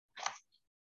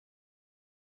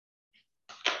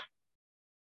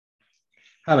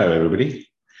Hello, everybody.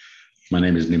 My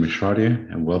name is Nimish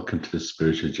Radia, and welcome to the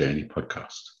Spiritual Journey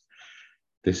podcast.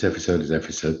 This episode is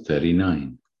episode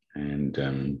 39,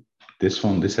 and this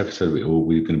episode,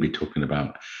 we're going to be talking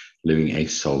about living a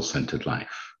soul-centered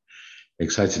life.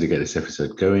 Excited to get this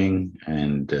episode going,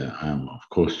 and I'm of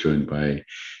course joined by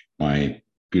my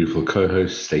beautiful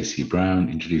co-host Stacey Brown,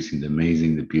 introducing the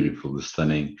amazing, the beautiful, the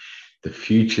stunning, the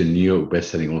future New York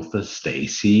bestselling author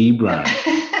Stacey Brown.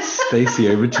 Stacey,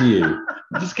 over to you.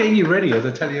 I'm just getting you ready, as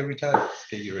I tell you every time. Just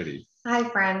get you ready. Hi,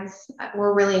 friends.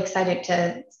 We're really excited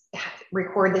to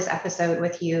record this episode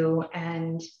with you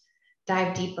and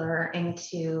dive deeper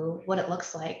into what it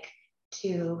looks like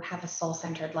to have a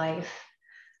soul-centered life.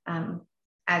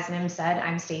 As Nim said,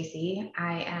 I'm Stacey.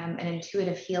 I am an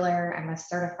intuitive healer. I'm a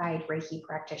certified Reiki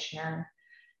practitioner.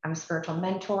 I'm a spiritual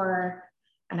mentor,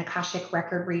 an Akashic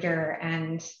record reader,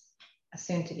 and a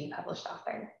soon-to-be published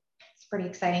author. It's pretty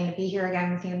exciting to be here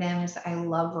again with you, Nims. I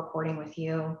love recording with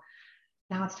you.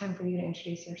 Now it's time for you to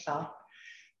introduce yourself.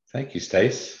 Thank you,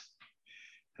 Stace.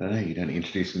 I don't know, you don't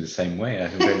introduce me the same way. I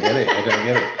don't get it.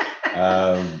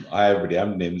 Hi, everybody.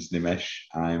 I'm Nimesh.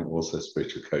 I'm also a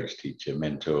spiritual coach, teacher,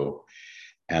 mentor,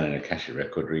 and an Akashic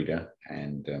record reader.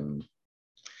 And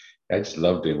I just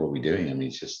love doing what we're doing. I mean,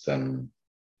 it's just the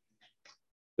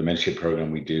mentorship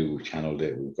program we do. We've channeled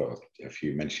it. We've got a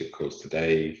few mentorship calls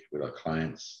today with our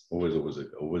clients. Always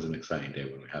an exciting day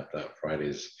when we have that.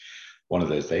 Friday's one of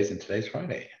those days, and today's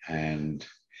Friday. And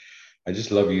I just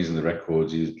love using the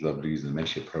records, love using the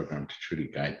mentorship program to truly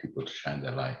guide people to shine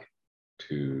their light,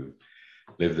 to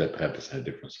live their purpose in a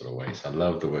different sort of way. So I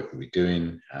love the work that we're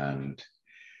doing, and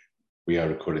we are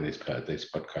recording this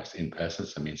podcast in person.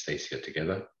 So me and Stacey are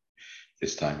together.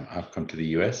 This time I've come to the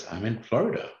US. I'm in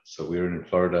Florida. So we're in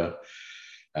Florida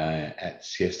at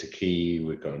Siesta Key.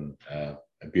 We've got a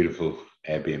beautiful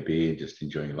Airbnb, just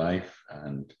enjoying life.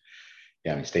 And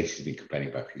yeah, I mean, Stacey's been complaining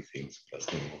about a few things, but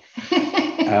that's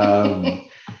normal.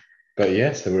 But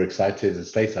yeah, so we're excited. And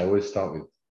Stacey, I always start with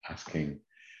asking,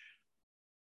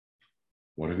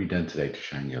 what have you done today to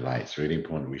shine your light? It's really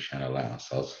important we shine our light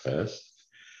ourselves first.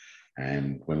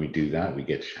 And when we do that, we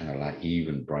get to shine our light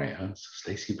even brighter. So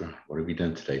Stacey Brown, what have you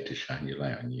done today to shine your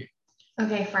light on you?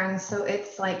 Okay, friends. So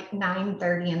it's like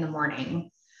 9:30 in the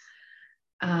morning.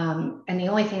 And the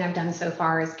only thing I've done so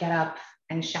far is get up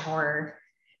and shower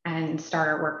and start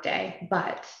our workday.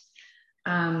 But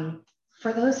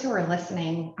for those who are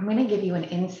listening, I'm going to give you an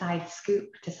inside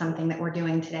scoop to something that we're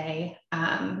doing today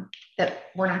that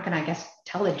we're not going to, I guess,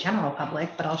 tell the general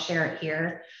public, but I'll share it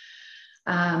here.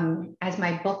 As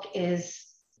my book is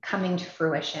coming to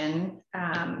fruition,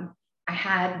 I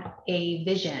had a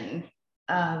vision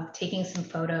of taking some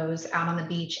photos out on the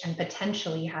beach and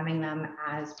potentially having them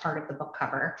as part of the book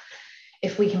cover,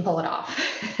 if we can pull it off.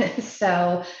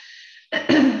 So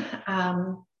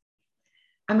I'm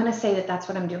going to say that that's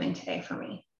what I'm doing today for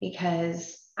me,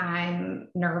 because I'm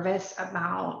nervous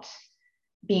about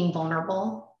being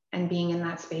vulnerable and being in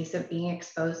that space of being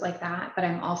exposed like that. But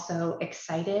I'm also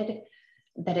excited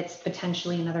that it's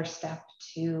potentially another step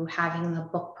to having the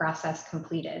book process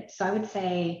completed. So I would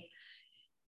say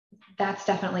that's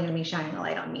definitely going to be shining a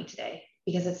light on me today,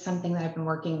 because it's something that I've been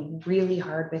working really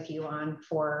hard with you on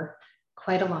for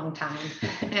quite a long time.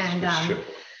 And Sure.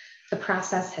 The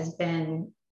process has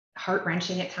been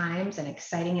heart-wrenching at times and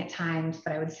exciting at times,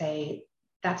 but I would say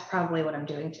that's probably what I'm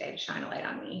doing today to shine a light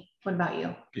on me. What about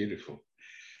you? Beautiful.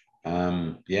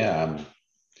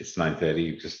 It's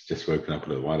 9:30. Just woken up a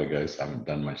little while ago, so I haven't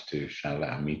done much to shine a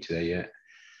light on me today yet.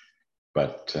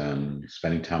 But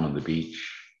spending time on the beach,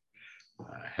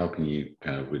 helping you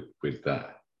kind of with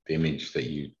that, the image that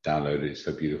you downloaded is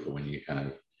so beautiful when you kind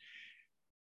of,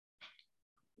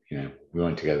 we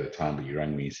weren't together at the time, but you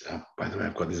rang me and said, oh, by the way,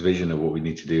 I've got this vision of what we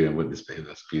need to do and what this,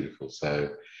 that's beautiful.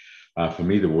 So for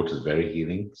me, the water is very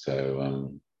healing.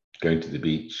 So going to the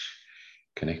beach,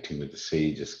 connecting with the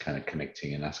sea, just kind of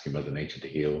connecting and asking Mother Nature to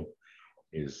heal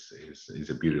is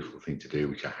a beautiful thing to do,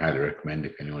 which I highly recommend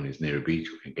if anyone is near a beach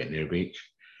or can get near a beach.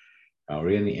 Or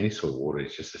any sort of water,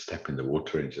 it's just a step in the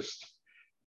water and just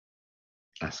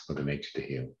ask Mother Nature to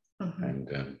heal. Mm-hmm.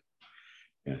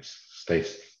 And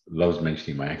Stace loves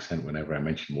mentioning my accent whenever I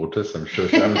mention water, so I'm sure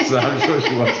she wants to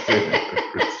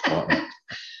respond.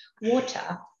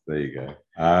 Water. There you go.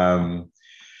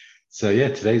 So yeah,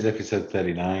 today's episode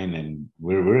 39, and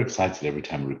we're excited every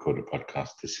time we record a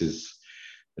podcast. This is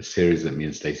a series that me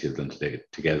and Stacey have done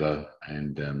together,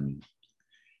 and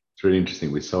it's really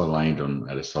interesting. We're so aligned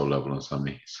at a soul level on so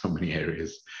many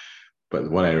areas,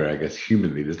 but one area, I guess,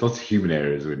 humanly, there's lots of human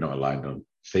areas we're not aligned on.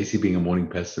 Stacey being a morning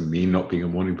person, me not being a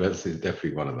morning person is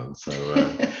definitely one of them. So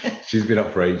she's been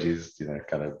up for ages,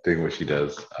 kind of doing what she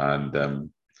does. And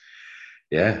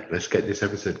yeah, let's get this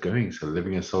episode going. So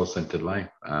living a soul-centered life.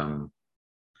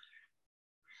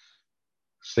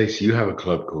 Stacey, you have a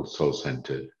club called Soul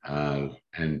Centered, and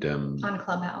on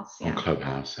Clubhouse, yeah. On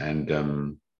Clubhouse,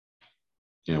 and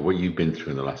what you've been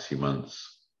through in the last few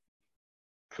months,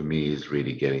 for me, is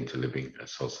really getting to living a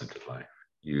soul-centered life.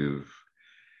 You've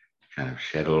kind of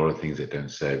shed a lot of things that don't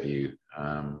serve you,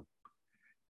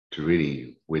 to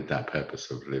really, with that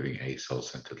purpose of living a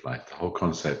soul-centered life. The whole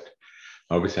concept,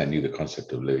 obviously I knew the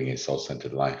concept of living a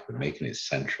soul-centered life, but making it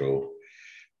central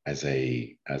as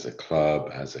a club,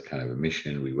 as a kind of a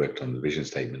mission. We worked on the vision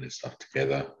statement and stuff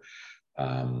together,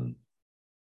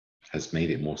 has made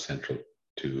it more central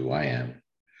to who I am.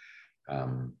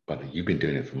 But you've been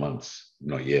doing it for months,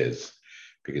 not years,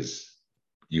 because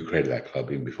you created that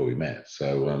club even before we met.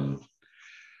 So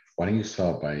why don't you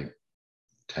start by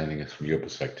telling us from your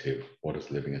perspective, what does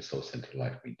living a soul-centered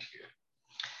life mean to you?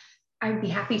 I'd be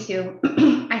happy to.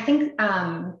 I think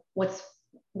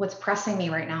what's pressing me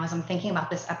right now as I'm thinking about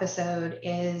this episode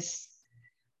is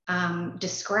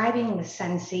describing the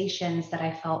sensations that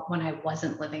I felt when I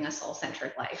wasn't living a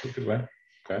soul-centered life. That's a good way.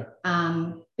 Okay.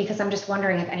 Because I'm just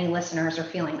wondering if any listeners are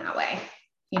feeling that way,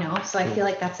 so I feel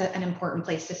like that's an important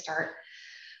place to start.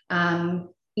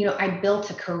 I built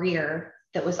a career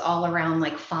that was all around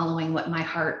like following what my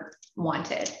heart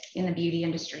wanted in the beauty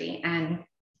industry. And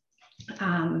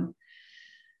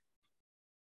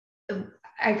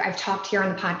I've talked here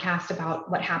on the podcast about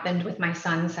what happened with my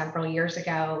son several years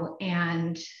ago.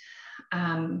 And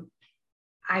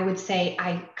I would say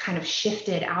I kind of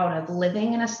shifted out of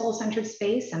living in a soul-centered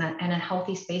space and a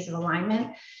healthy space of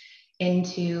alignment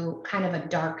into kind of a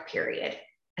dark period.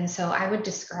 And so I would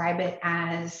describe it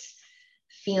as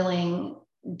feeling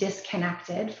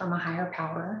disconnected from a higher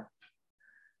power,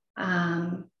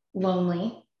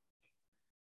 lonely,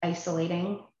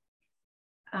 isolating.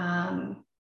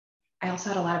 I also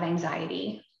had a lot of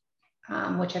anxiety,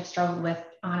 which I've struggled with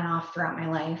on and off throughout my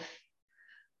life.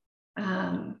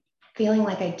 Feeling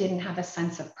like I didn't have a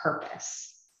sense of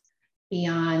purpose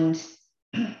beyond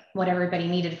what everybody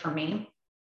needed from me.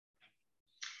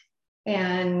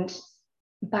 And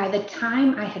by the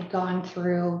time I had gone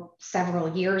through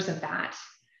several years of that,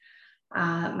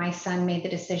 my son made the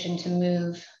decision to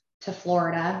move to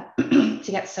Florida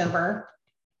to get sober.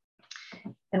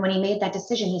 And when he made that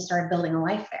decision, he started building a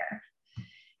life there.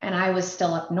 And I was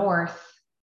still up north,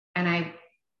 and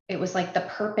it was like the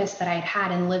purpose that I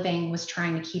had in living was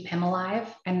trying to keep him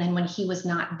alive. And then when he was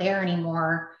not there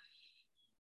anymore,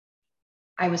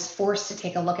 I was forced to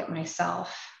take a look at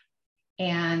myself.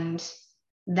 And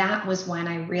that was when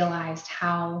I realized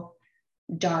how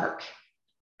dark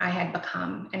I had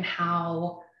become and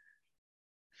how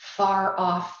far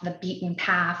off the beaten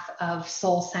path of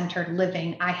soul-centered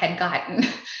living I had gotten.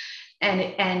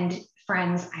 And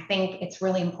friends, I think it's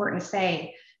really important to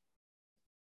say,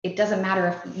 it doesn't matter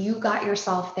if you got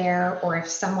yourself there or if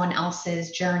someone else's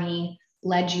journey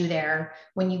led you there.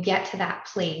 When you get to that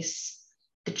place,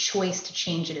 the choice to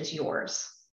change it is yours.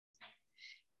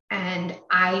 And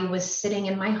I was sitting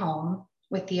in my home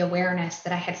with the awareness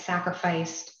that I had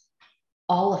sacrificed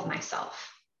all of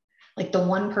myself. Like the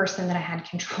one person that I had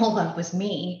control of was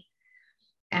me.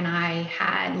 And I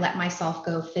had let myself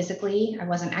go physically. I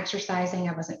wasn't exercising.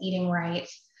 I wasn't eating right.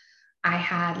 I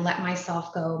had let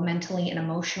myself go mentally and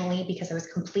emotionally because I was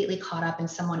completely caught up in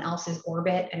someone else's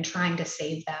orbit and trying to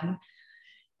save them.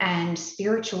 And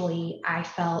spiritually, I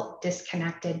felt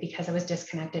disconnected because I was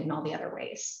disconnected in all the other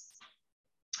ways.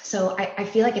 So I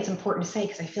feel like it's important to say,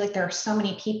 because I feel like there are so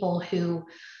many people who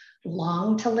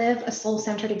long to live a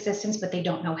soul-centered existence, but they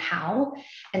don't know how.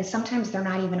 And sometimes they're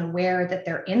not even aware that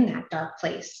they're in that dark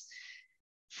place.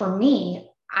 For me,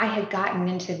 I had gotten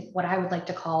into what I would like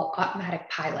to call automatic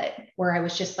pilot, where I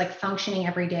was just like functioning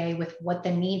every day with what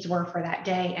the needs were for that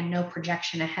day and no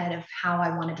projection ahead of how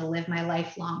I wanted to live my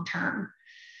life long term.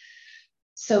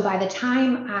 So by the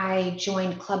time I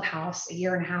joined Clubhouse a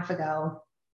year and a half ago,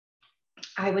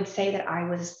 I would say that I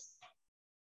was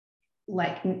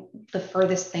like the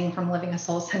furthest thing from living a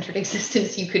soul-centered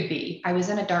existence you could be. I was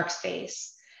in a dark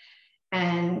space,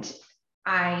 and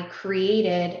I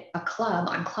created a club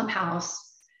on Clubhouse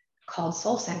called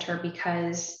Soul Center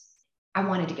because I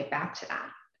wanted to get back to that.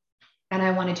 And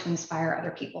I wanted to inspire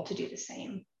other people to do the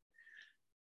same.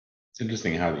 It's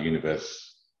interesting how the universe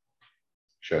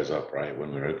shows up, right,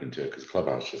 when we're open to it, because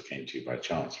Clubhouse just came to you by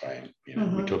chance, right?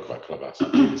 We talk about Clubhouse in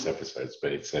previous episodes,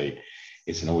 but it's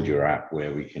an audio app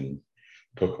where we can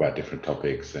talk about different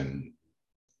topics, and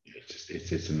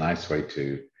it's a nice way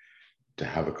to to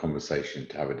have a conversation,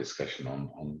 to have a discussion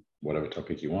on whatever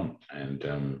topic you want. And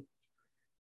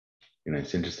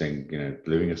it's interesting,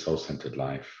 living a soul-centered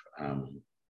life.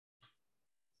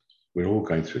 We're all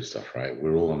going through stuff, right?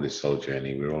 We're all on this soul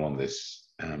journey. We're all on this,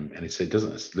 and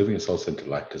living a soul-centered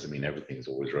life doesn't mean everything's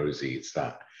always rosy. It's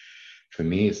that, for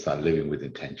me, it's that living with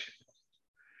intention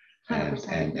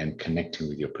and connecting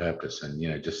with your purpose. And,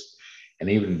 and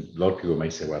even a lot of people may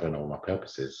say, well, I don't know what my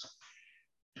purpose is.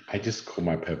 I just call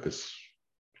my purpose,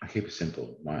 I keep it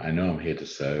simple. I know I'm here to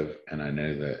serve, and I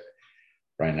know that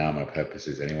right now my purpose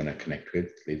is anyone I connect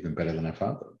with, leave them better than I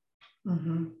found them.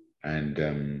 Mm-hmm.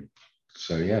 And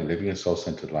so, yeah, living a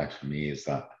soul-centered life for me is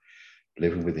that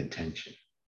living with intention.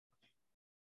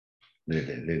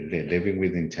 Living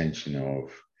with intention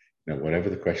of, whatever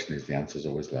the question is, the answer is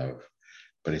always love.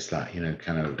 But it's that,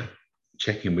 kind of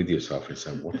checking with yourself and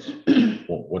saying,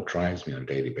 what drives me on a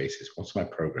daily basis? What's my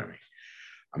programming?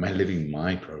 Am I living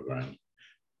my program,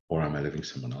 or am I living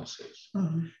someone else's?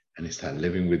 Mm-hmm. And it's that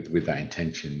living with that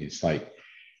intention. It's like,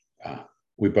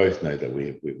 we both know that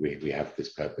we have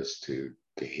this purpose to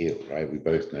heal, right? We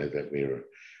both know that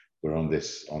we're on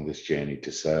this journey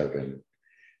to serve, and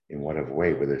in whatever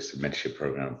way, whether it's a mentorship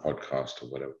program, podcast,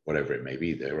 or whatever it may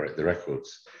be, the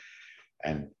records.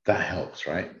 And that helps,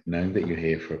 right? Knowing that you're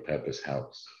here for a purpose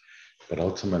helps. But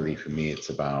ultimately, for me, it's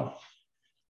about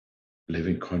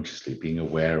living consciously, being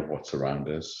aware of what's around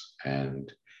us,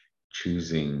 and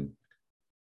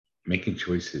making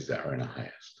choices that are in our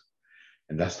highest.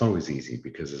 And that's not always easy,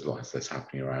 because there's lots that's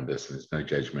happening around us, and there's no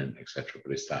judgment, etc.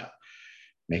 But it's that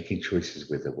making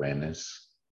choices with awareness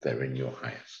that are in your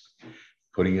highest.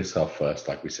 Putting yourself first,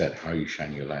 like we said, how you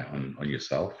shine your light on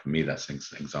yourself. For me, that's an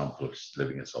example of just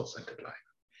living a soul-centered life.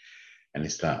 And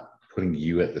it's that putting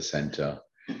you at the center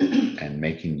and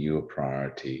making you a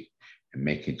priority and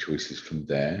making choices from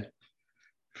there,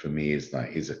 for me, is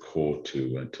a core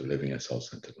to living a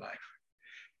soul-centered life.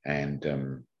 And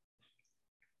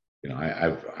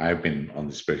I've been on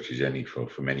the spiritual journey for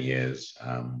many years,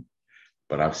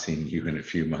 but I've seen you in a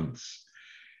few months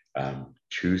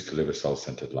choose to live a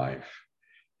soul-centered life.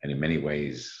 And in many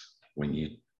ways, when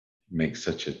you make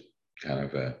such a kind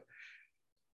of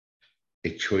a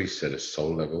choice at a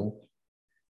soul level,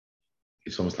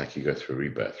 it's almost like you go through a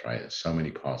rebirth, right? There's so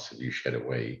many parts of you shed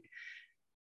away,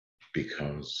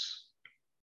 because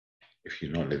if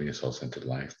you're not living a soul-centered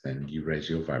life, then you raise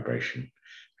your vibration.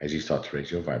 As you start to raise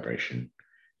your vibration,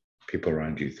 people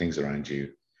around you, things around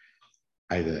you,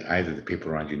 either the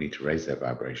people around you need to raise their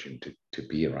vibration to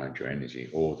be around your energy,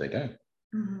 or they don't.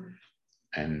 Mm-hmm.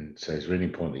 And so it's really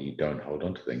important that you don't hold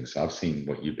on to things. I've seen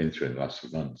what you've been through in the last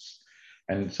few months,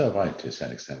 and so have I, to a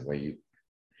certain extent, where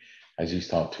as you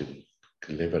start to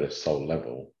live at a soul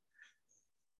level,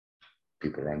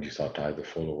 people around you start to either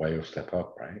fall away or step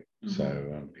up, right? Mm-hmm.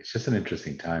 So it's just an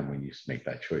interesting time when you make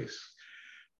that choice.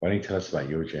 Why don't you tell us about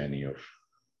your journey of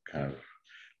kind of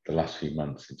the last few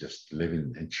months and just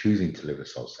living and choosing to live a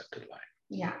soul-centered life?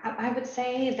 Yeah, I would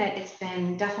say that it's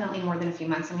been definitely more than a few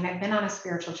months. I mean, I've been on a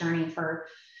spiritual journey for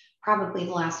probably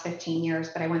the last 15 years,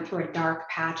 but I went through a dark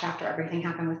patch after everything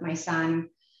happened with my son.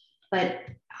 But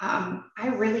I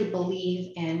really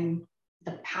believe in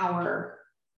the power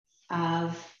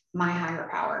of my higher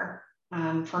power.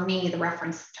 For me, the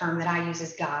reference term that I use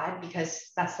is God, because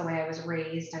that's the way I was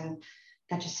raised, and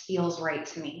that just feels right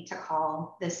to me to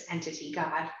call this entity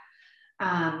God.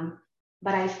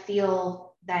 But I feel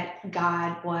that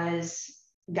God was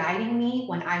guiding me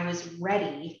when I was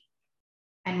ready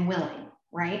and willing,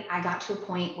 right? I got to a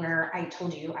point where I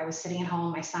told you I was sitting at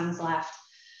home, my son's left.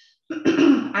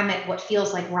 I'm at what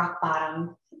feels like rock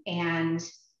bottom. And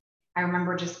I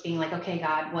remember just being like, okay,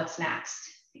 God, what's next?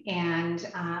 And,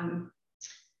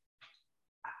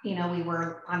 we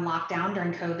were on lockdown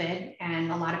during COVID,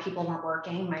 and a lot of people weren't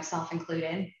working, myself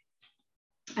included.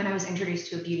 And I was introduced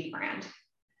to a beauty brand.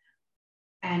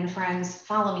 And friends,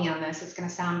 follow me on this. It's going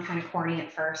to sound kind of corny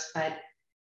at first, but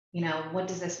what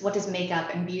does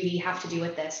makeup and beauty have to do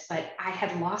with this? But I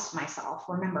had lost myself.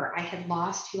 Remember, I had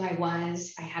lost who I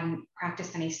was. I hadn't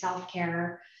practiced any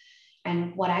self-care.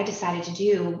 And what I decided to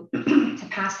do to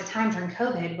pass the time during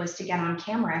COVID was to get on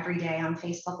camera every day on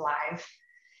Facebook Live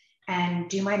and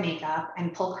do my makeup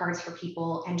and pull cards for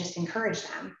people and just encourage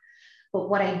them. But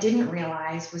what I didn't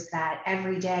realize was that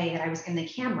every day that I was in the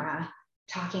camera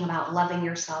talking about loving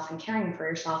yourself and caring for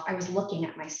yourself, I was looking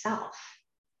at myself.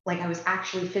 Like I was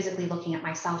actually physically looking at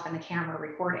myself in the camera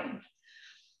recording.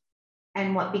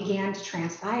 And what began to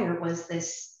transpire was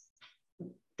this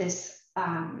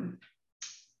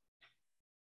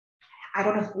I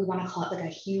don't know if we want to call it like a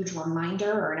huge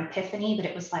reminder or an epiphany, but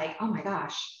it was like, oh my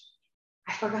gosh,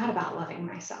 I forgot about loving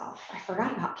myself. I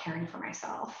forgot about caring for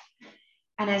myself.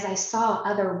 And as I saw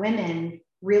other women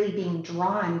really being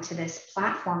drawn to this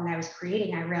platform that I was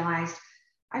creating, I realized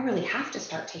I really have to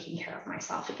start taking care of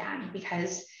myself again,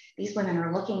 because these women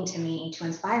are looking to me to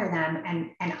inspire them.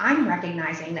 And I'm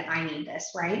recognizing that I need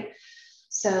this, right?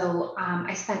 So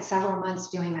I spent several months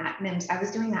doing that. And I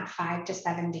was doing that 5 to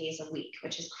 7 days a week,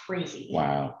 which is crazy.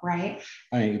 Wow. Right?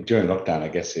 I mean, during lockdown, I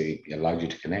guess it allowed you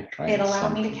to connect, right? It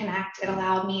allowed me to connect. It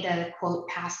allowed me to, quote,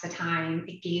 pass the time.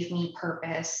 It gave me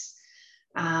purpose.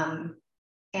 And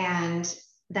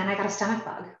then I got a stomach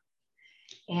bug.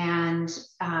 And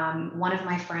one of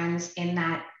my friends in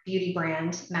that beauty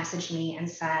brand messaged me and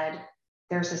said,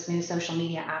 there's this new social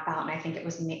media app out, and I think it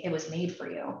was made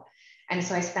for you. And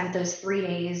so I spent those 3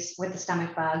 days with the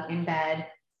stomach bug in bed,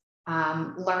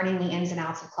 learning the ins and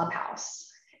outs of Clubhouse.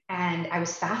 And I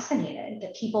was fascinated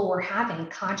that people were having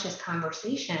conscious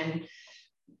conversation,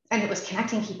 and it was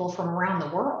connecting people from around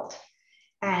the world.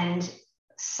 And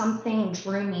something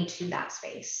drew me to that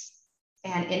space.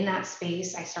 And in that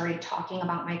space, I started talking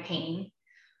about my pain.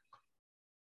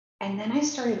 And then I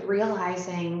started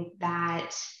realizing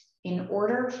that in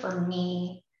order for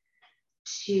me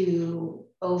to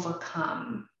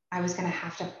overcome, I was going to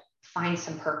have to find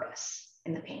some purpose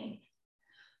in the pain.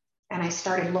 And I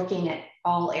started looking at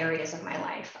all areas of my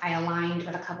life. I aligned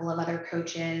with a couple of other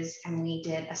coaches, and we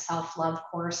did a self-love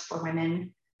course for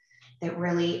women that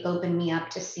really opened me up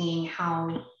to seeing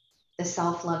how the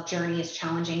self-love journey is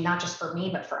challenging, not just for me,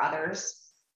 but for others.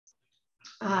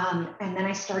 And then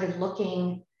I started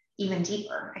looking even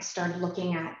deeper. I started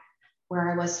looking at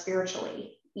where I was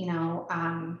spiritually.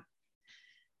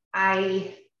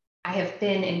 I have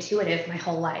been intuitive my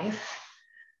whole life,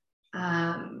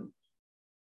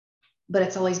 but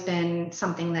it's always been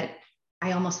something that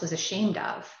I almost was ashamed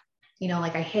of,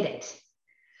 like I hid it.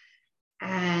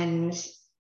 And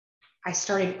I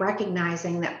started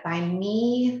recognizing that by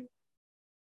me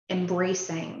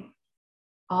embracing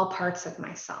all parts of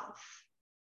myself,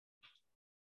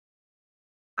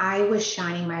 I was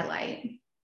shining my light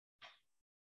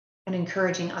and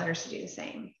encouraging others to do the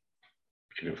same.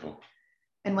 Beautiful.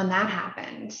 And when that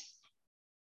happened,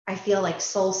 I feel like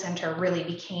Soul Center really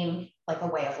became like a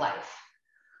way of life.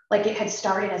 Like it had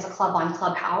started as a club on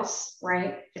Clubhouse,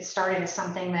 right? It started as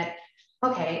something that,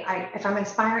 okay, if I'm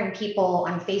inspiring people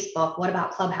on Facebook, what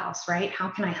about Clubhouse, right? How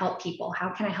can I help people? How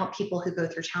can I help people who go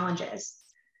through challenges?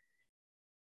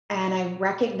 And I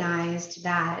recognized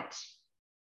that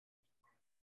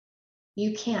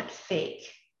you can't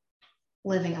fake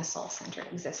living a soul-centered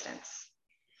existence.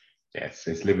 Yes,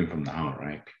 it's living from the heart,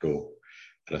 right? People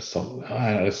at a soul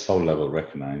level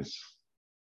recognize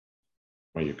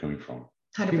where you're coming from.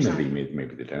 100%.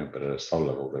 Maybe they don't, but at a soul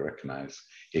level, they recognize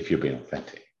if you're being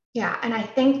authentic. Yeah, and I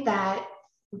think that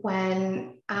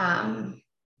when I'm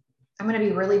going to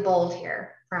be really bold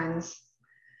here, friends.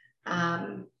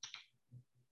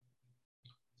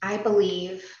 I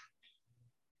believe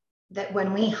that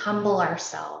when we humble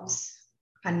ourselves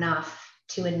enough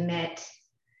to admit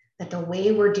that the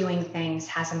way we're doing things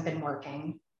hasn't been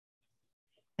working,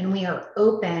 and we are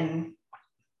open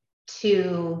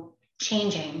to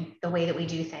changing the way that we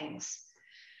do things,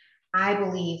 I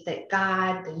believe that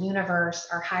God, the universe,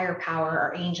 our higher power,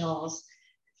 our angels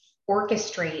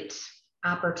orchestrate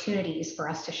opportunities for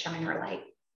us to shine our light.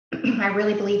 I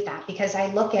really believe that, because I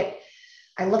look at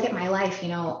my life,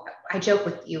 I joke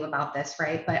with you about this,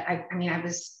 right? But I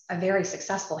was a very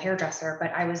successful hairdresser,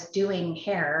 but I was doing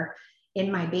hair in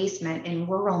my basement in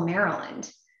rural Maryland.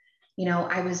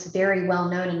 I was very well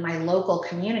known in my local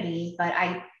community, but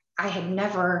I had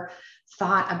never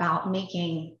thought about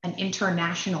making an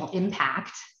international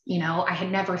impact. I had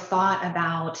never thought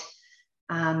about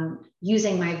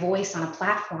using my voice on a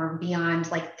platform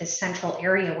beyond like the central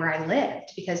area where I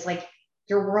lived, because like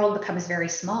your world becomes very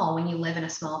small when you live in a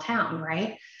small town,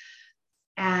 right?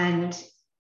 And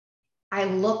I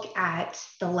look at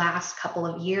the last couple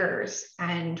of years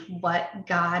and what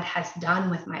God has done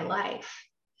with my life.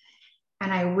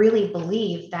 And I really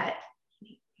believe that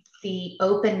the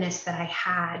openness that I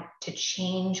had to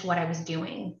change what I was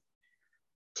doing,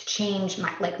 to change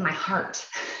my heart,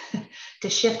 to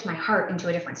shift my heart into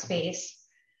a different space,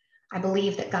 I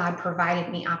believe that God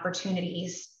provided me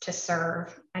opportunities to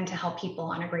serve and to help people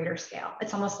on a greater scale.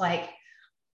 It's almost like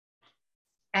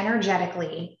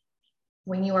energetically,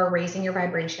 when you are raising your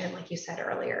vibration, like you said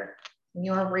earlier, when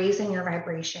you are raising your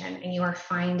vibration and you are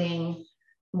finding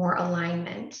more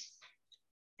alignment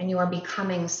and you are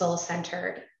becoming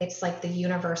soul-centered, it's like the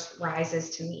universe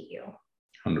rises to meet you.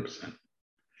 100%.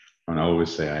 And I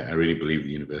always say, I really believe the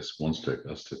universe wants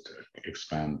us to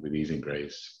expand with ease and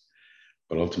grace.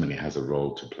 but ultimately has a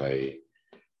role to play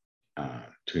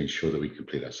to ensure that we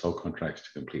complete our soul contracts,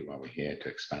 to complete while we're here, to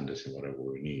expand us in whatever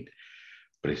we need.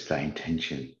 But it's that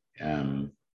intention.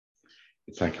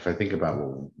 It's like if I think about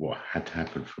what had to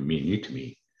happen for me, new to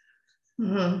me,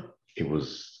 Mm-hmm. it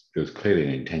was clearly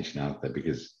an intention out there,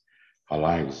 because our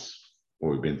lives,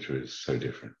 what we've been through, is so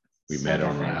different. We So met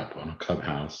different. on an app, on a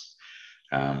Clubhouse.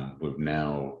 We've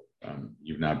now,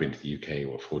 you've now been to the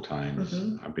UK 4 times.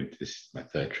 Mm-hmm. I've been to this, my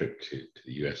 3rd trip to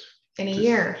the US. In a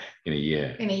year. In a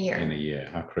year. In a year. In a year.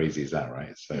 How crazy is that,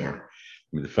 right? So, yeah.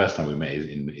 I mean, the first time we met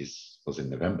was in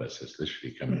November, so it's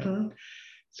literally coming Mm-hmm. up.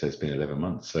 So it's been 11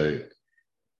 months. So,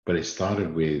 but it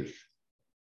started with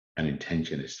an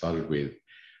intention. It started with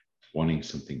wanting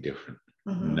something different,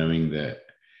 Mm-hmm. knowing that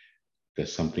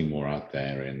there's something more out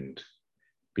there, and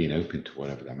being open to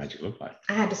whatever that magic looked like.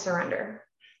 I had to surrender.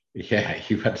 Yeah,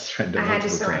 you had to surrender. I had to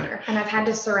surrender, times. and I've had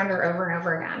to surrender over and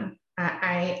over again.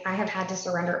 I have had to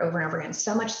surrender over and over again,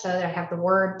 so much so that I have the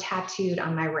word tattooed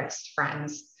on my wrist,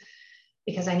 friends,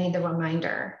 because I need the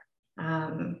reminder.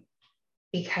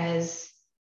 Because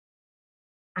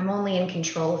I'm only in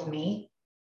control of me.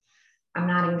 I'm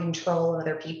not in control of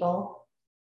other people.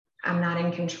 I'm not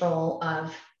in control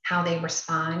of how they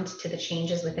respond to the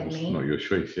changes within me. It's not your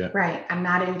choice, yeah. Right. I'm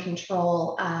not in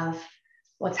control of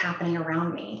what's happening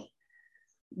around me,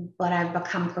 but I've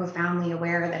become profoundly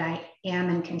aware that I am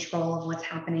in control of what's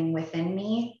happening within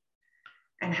me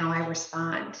and how I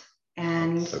respond.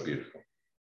 And that's so beautiful.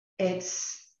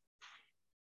 It's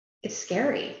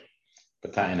scary.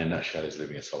 But that, in a nutshell, is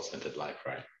living a soul-centered life,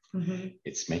 right? Mm-hmm.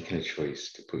 It's making a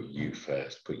choice to put you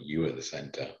first, put you at the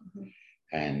center, mm-hmm.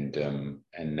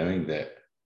 and knowing that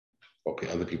what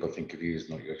other people think of you is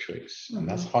not your choice. Mm-hmm. And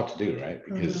that's hard to do, right?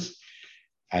 Because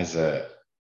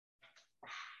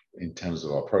in terms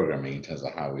of our programming, in terms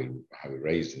of how we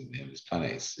raised in this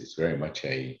planet, it's very much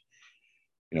we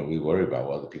worry about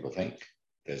what other people think.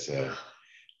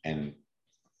 And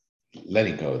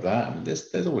letting go of that, I mean,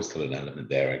 there's always still an element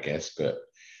there, I guess, but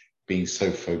being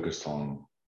so focused on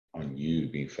you,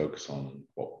 being focused on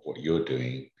what you're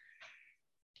doing,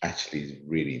 actually is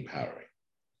really empowering.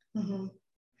 Mm-hmm.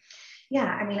 Yeah,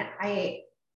 I mean,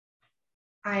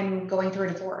 I'm going through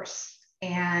a divorce,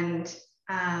 and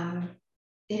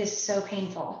it is so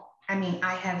painful. I mean,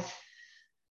 I have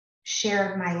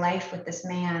shared my life with this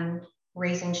man,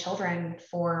 raising children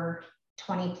for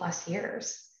 20 plus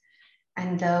years.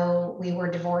 And though we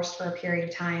were divorced for a period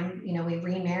of time, we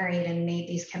remarried and made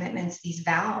these commitments, these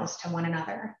vows to one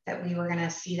another that we were going to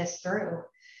see this through.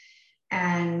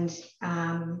 And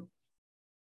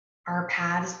our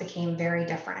paths became very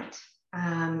different.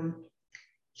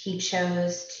 He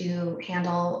chose to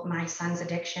handle my son's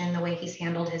addiction the way he's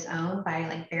handled his own,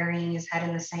 by burying his head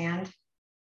in the sand.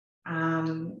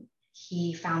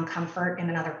 He found comfort in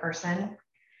another person,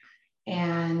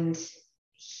 and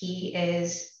he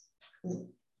is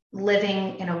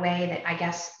living in a way that I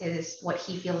guess is what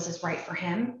he feels is right for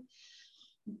him.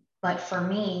 But for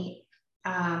me,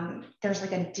 there's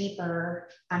a deeper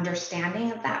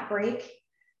understanding of that break.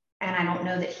 And I don't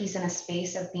know that he's in a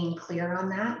space of being clear on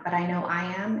that, but I know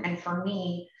I am. And for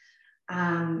me,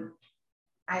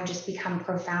 I've just become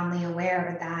profoundly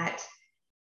aware that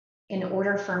in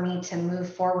order for me to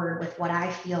move forward with what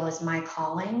I feel is my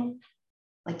calling,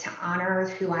 to honor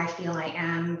who I feel I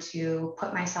am, to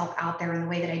put myself out there in the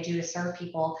way that I do to serve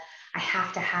people, I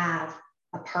have to have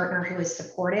a partner who is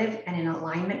supportive and in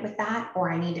alignment with that,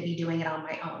 or I need to be doing it on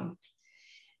my own.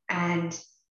 And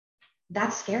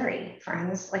that's scary,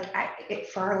 friends.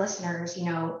 For our listeners,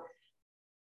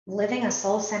 living a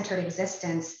soul-centered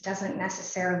existence doesn't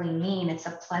necessarily mean it's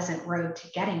a pleasant road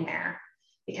to getting there.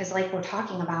 Because we're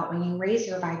talking about, when you raise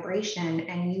your vibration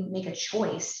and you make a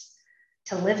choice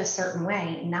to live a certain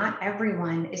way, not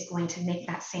everyone is going to make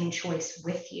that same choice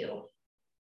with you.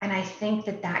 And I think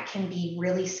that can be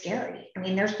really scary. I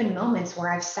mean, there's been moments where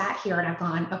I've sat here and I've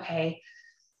gone, okay,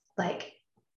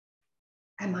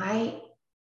 am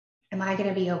I going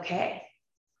to be okay?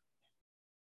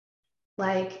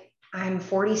 I'm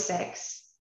 46,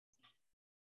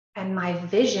 and my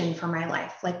vision for my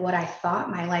life, what I thought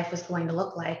my life was going to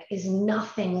look like, is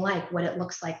nothing like what it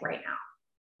looks like right now,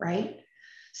 right?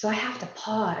 So I have to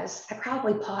pause. I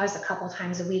probably pause a couple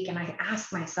times a week, and I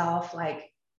ask myself, are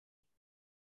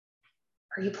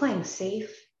you playing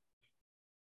safe?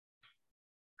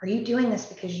 Are you doing this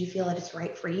because you feel that it's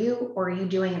right for you, or are you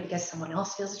doing it because someone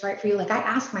else feels it's right for you? I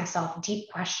ask myself deep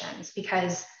questions,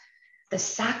 because the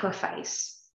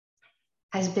sacrifice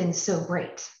has been so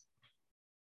great.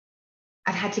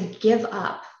 I've had to give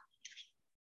up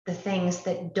the things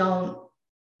that don't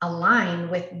align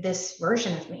with this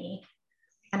version of me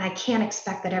and I can't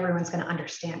expect that everyone's going to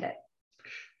understand it.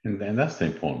 And that's the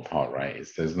important part, right?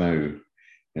 Is there's no,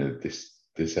 this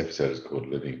episode is called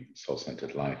Living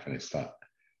Soul-Centered Life, and it's that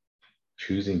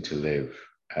choosing to live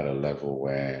at a level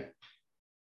where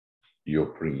you're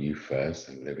putting you first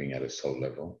and living at a soul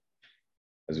level.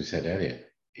 As we said earlier,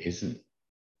 it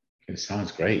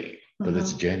sounds great, but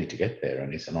it's a journey to get there,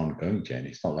 and it's an ongoing journey.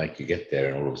 It's not like you get there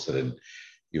and all of a sudden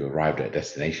you arrived at a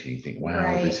destination and you think,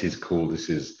 wow, this is cool.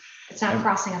 It's not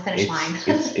crossing a finish line.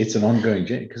 it's an ongoing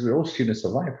journey, because we're all students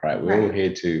of life, right? We're all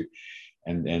here to,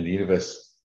 and the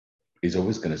universe is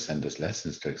always going to send us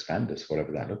lessons to expand us,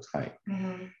 whatever that looks like.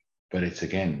 But it's,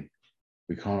 again,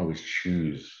 we can't always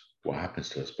choose what happens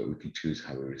to us, but we can choose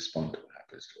how we respond to what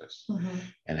happens to us.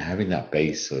 And having that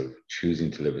base of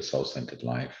choosing to live a soul-centered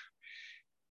life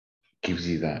gives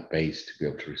you that base to be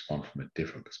able to respond from a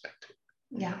different perspective.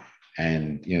 Yeah.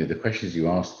 And the questions you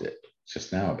asked it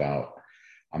just now about,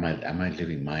 am I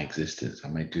living my existence?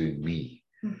 Am I doing me?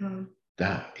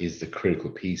 That is the critical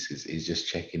piece, is just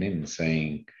checking in and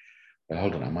saying, well,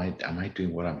 hold on, am I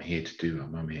doing what I'm here to do?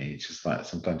 Am I here? It's just like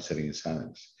sometimes sitting in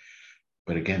silence.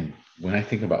 But again, when I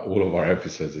think about all of our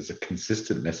episodes, there's a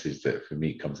consistent message that for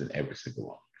me comes in every single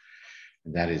one.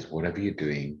 And that is, whatever you're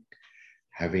doing,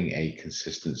 having a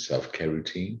consistent self-care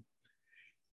routine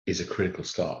is a critical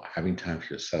start. Having time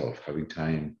for yourself, having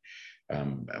time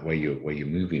where you're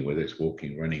moving, whether it's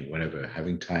walking, running, whatever,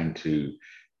 having time to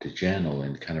journal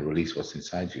and kind of release what's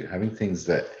inside you, having things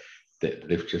that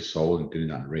lift your soul, and doing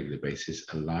that on a regular basis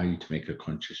allow you to make a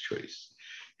conscious choice.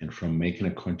 And from making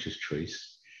a conscious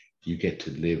choice, you get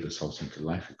to live a soul-centered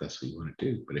life if that's what you want to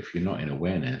do. But if you're not in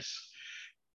awareness,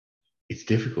 it's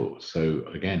difficult. So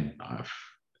again,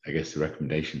 I guess the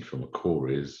recommendation from a core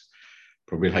is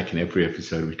probably, like in every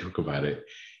episode we talk about it,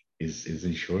 is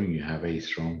ensuring you have a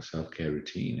strong self-care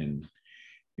routine.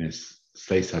 And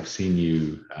Stace, I've seen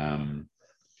you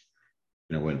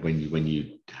when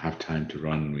you have time to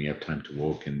run, when you have time to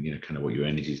walk, and kind of what your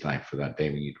energy is like for that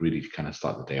day, when you really kind of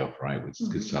start the day off right with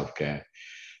good self-care,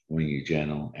 when you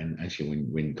journal, and actually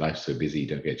when life's so busy you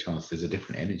don't get a chance, there's a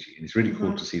different energy. And it's really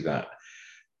cool to see that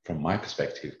from my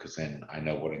perspective, because then I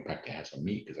know what impact it has on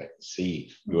me, because I can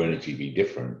see your energy be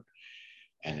different.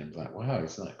 And I'm like, wow,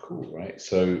 isn't that cool, right?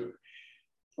 So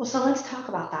let's talk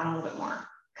about that a little bit more,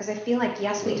 because I feel like,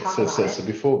 yes, we talk about it. So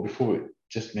before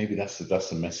just maybe that's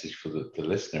a message for the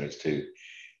listener, is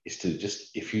to just,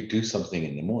 if you do something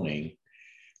in the morning,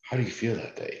 how do you feel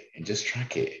that day? And just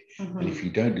track it. And if you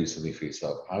don't do something for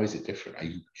yourself, how is it different?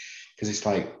 Because it's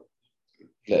like,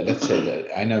 let's say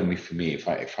that, I know for me, if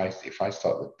I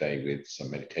start the day with some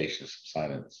meditation, some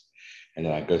silence, and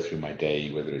then I go through my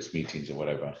day, whether it's meetings or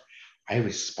whatever, I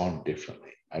respond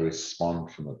differently. I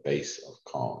respond from a base of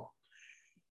calm.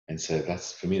 And so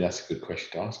that's, for me, that's a good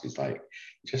question to ask, is like,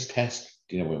 just test,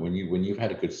 when you've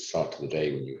had a good start to the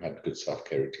day, when you've had a good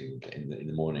self-care routine in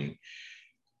the morning,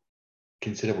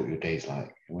 consider what your day is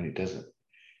like and when it doesn't.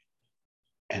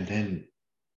 And then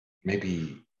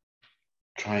maybe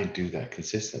try and do that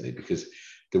consistently, because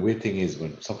the weird thing is,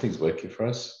 when something's working for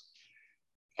us,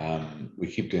 we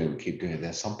keep doing it.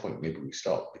 At some point, maybe we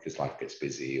stop because life gets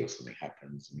busy or something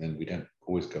happens, and then we don't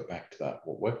always go back to that,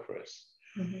 what worked for us.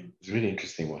 It's really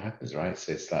interesting what happens, right?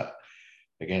 So it's that,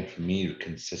 again, for me, a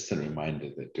consistent reminder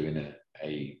that doing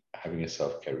having a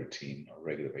self-care routine on a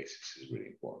regular basis is really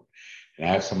important. And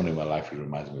I have someone in my life who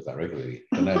reminds me of that regularly.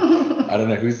 I don't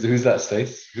know who's that,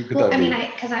 Stace? Who could that be?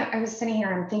 Because I was sitting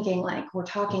here and thinking, like, we're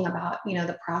talking about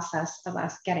the process of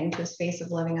us getting to a space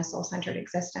of living a soul-centered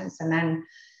existence, and then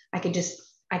I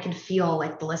could feel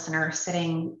like the listener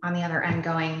sitting on the other end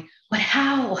going, but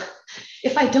how?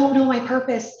 If I don't know my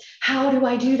purpose, how do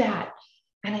I do that?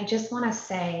 And I just want to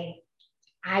say,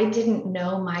 I didn't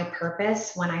know my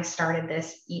purpose when I started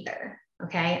this either.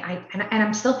 Okay. And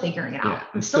I'm still figuring it out. Yeah,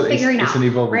 I'm still figuring it out. It's an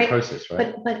evolving process,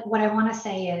 right? But what I want to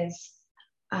say is,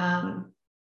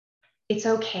 it's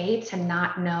okay to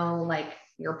not know like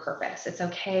your purpose. It's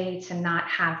okay to not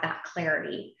have that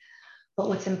clarity. But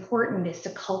what's important is to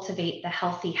cultivate the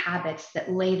healthy habits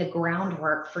that lay the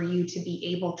groundwork for you to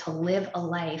be able to live a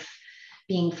life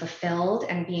being fulfilled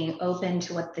and being open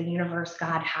to what the universe,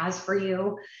 God, has for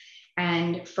you.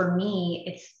 And for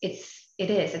me,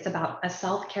 it's about a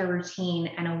self-care routine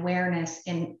and awareness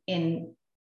in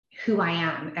who I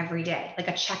am every day, like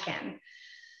a check-in.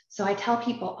 So I tell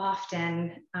people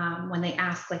often when they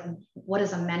ask, like, what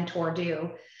does a mentor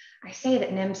do? I say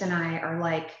that Nims and I are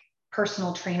like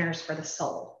personal trainers for the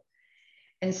soul.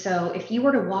 And so if you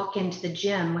were to walk into the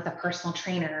gym with a personal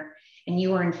trainer and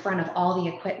you were in front of all the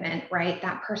equipment, right,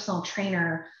 that personal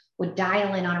trainer would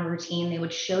dial in on a routine. They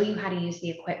would show you how to use the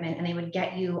equipment, and they would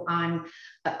get you on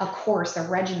a course, a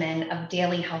regimen of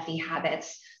daily healthy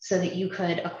habits so that you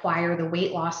could acquire the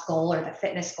weight loss goal or the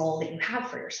fitness goal that you have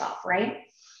for yourself, right?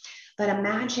 But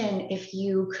imagine if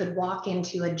you could walk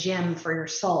into a gym for your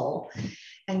soul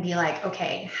and be like,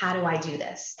 okay, how do I do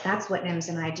this? That's what Nims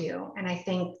and I do. And I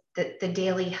think that the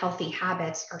daily healthy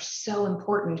habits are so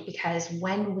important, because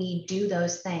when we do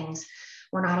those things,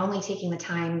 we're not only taking the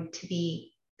time to be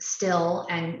still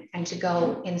and to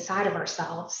go inside of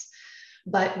ourselves,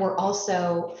 but we're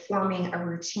also forming a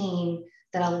routine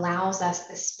that allows us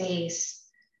the space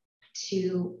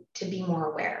to be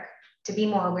more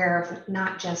aware of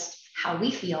not just how we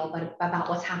feel, but about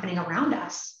what's happening around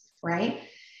us, right?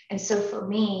 And so for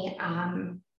me,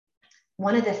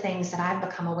 one of the things that I've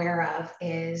become aware of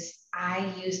is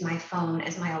I use my phone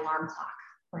as my alarm clock,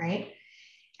 right?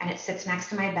 And it sits next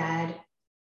to my bed,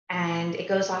 and it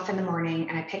goes off in the morning,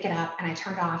 and I pick it up and I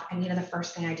turn it off. And the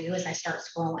first thing I do is I start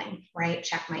scrolling, right?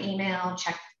 Check my email,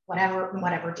 check whatever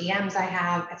DMs I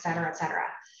have, et cetera, et cetera.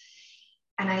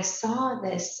 And I saw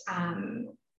this,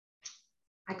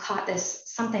 I caught this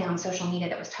something on social media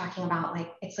that was talking about,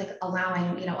 like, it's like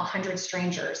allowing, 100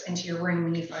 strangers into your room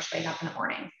when you first wake up in the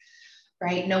morning,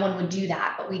 right? No one would do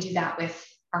that, but we do that with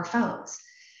our phones.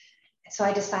 So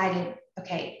I decided,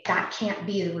 okay, that can't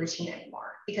be the routine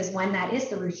anymore, because when that is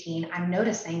the routine, I'm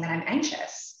noticing that I'm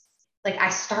anxious. Like, I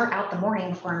start out the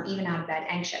morning before I'm even out of bed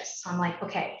anxious. So I'm like,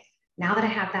 okay, now that I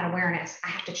have that awareness, I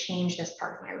have to change this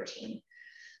part of my routine.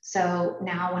 So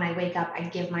now when I wake up, I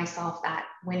give myself that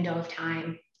window of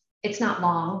time. It's not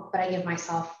long, but I give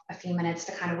myself a few minutes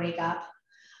to kind of wake up.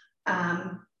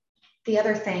 The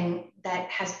other thing that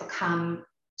has become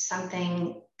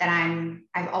something that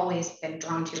I've always been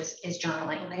drawn to is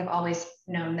journaling. Like, I've always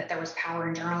known that there was power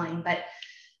in journaling, but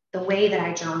the way that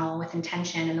I journal with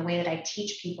intention and the way that I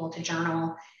teach people to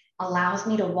journal allows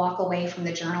me to walk away from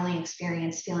the journaling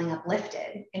experience feeling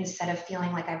uplifted, instead of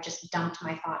feeling like I've just dumped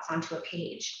my thoughts onto a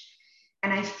page.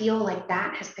 And I feel like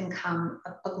that has become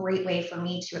a great way for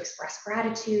me to express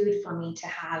gratitude, for me to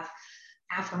have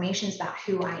affirmations about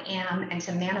who I am, and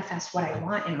to manifest what I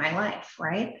want in my life,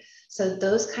 right? So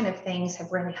those kind of things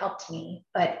have really helped me.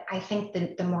 But I think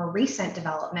the more recent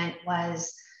development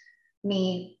was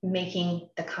me making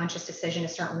the conscious decision to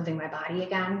start moving my body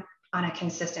again on a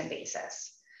consistent basis.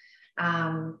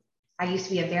 I used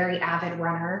to be a very avid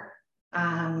runner,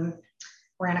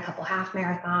 ran a couple half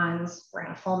marathons,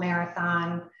 ran a full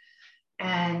marathon,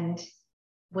 and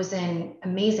was in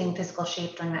amazing physical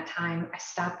shape during that time. I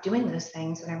stopped doing those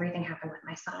things when everything happened with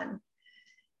my son.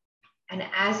 And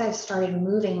as I've started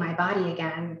moving my body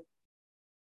again,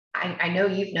 I know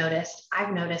you've noticed,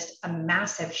 I've noticed a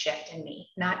massive shift in me,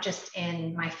 not just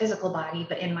in my physical body,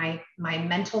 but in my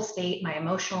mental state, my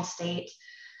emotional state.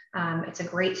 It's a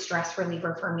great stress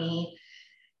reliever for me.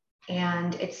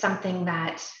 And it's something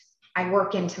that I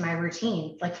work into my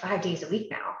routine like 5 days a week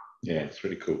now. Yeah, it's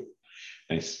really cool.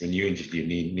 And it's when you injured your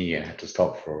knee and had to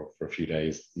stop for a few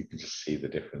days, you can just see the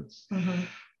difference. Mm-hmm.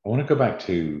 I want to go back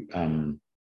to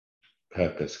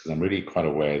purpose, because I'm really quite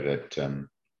aware that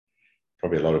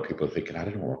probably a lot of people are thinking, I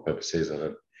don't know what purpose is.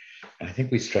 And I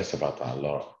think we stress about that a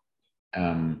lot.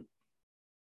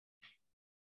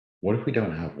 What if we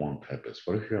don't have one purpose?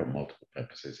 What if we have multiple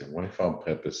purposes? And what if our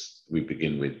purpose we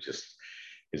begin with just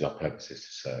is our purpose is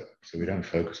to serve? So we don't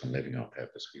focus on living our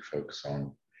purpose. We focus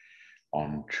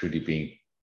on truly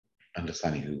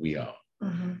understanding who we are,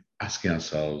 mm-hmm. asking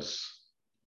ourselves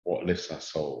what lifts our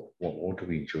soul, what do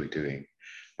we enjoy doing?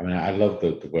 I mean, I love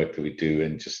the work that we do,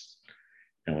 and just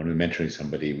when we're mentoring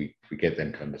somebody, we get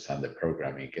them to understand their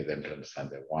programming, get them to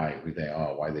understand their why, who they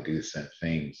are, why they do certain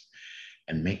things.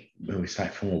 And when we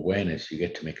start from awareness, you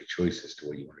get to make a choice as to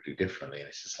what you want to do differently. And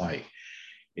it's just like,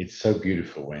 it's so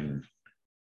beautiful when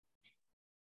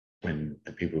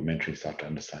the people we're mentoring start to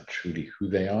understand truly who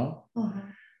they are.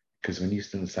 Because when you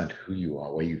understand who you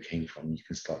are, where you came from, you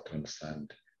can start to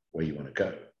understand where you want to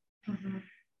go.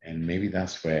 And maybe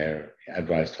that's where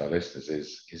advice to our listeners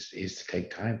is to take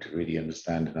time to really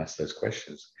understand and ask those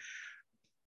questions.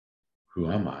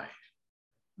 Who am I?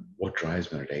 What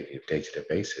drives me on a day-to-day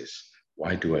basis?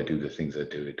 Why do I do the things I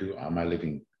do? Am I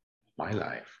living my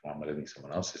life, or am I living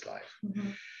someone else's life?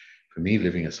 For me,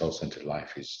 living a soul-centered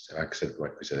life is, like I said,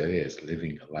 what we said earlier, is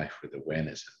living a life with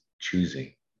awareness and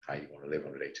choosing how you want to live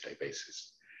on a day-to-day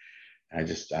basis. I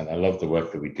love the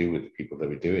work that we do with the people that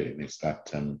we do it. And it's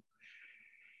that,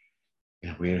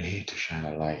 we're here to shine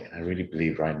a light. And I really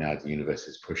believe right now the universe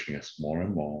is pushing us more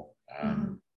and more.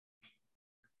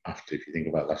 After, if you think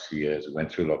about the last few years, we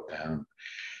went through lockdown.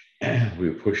 We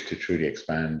were pushed to truly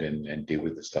expand and deal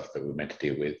with the stuff that we were meant to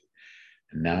deal with.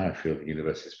 And now I feel the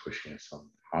universe is pushing us on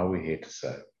how we're here to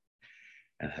serve.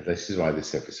 And this is why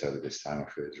this episode at this time I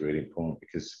feel is really important,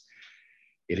 because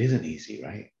it isn't easy,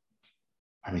 right?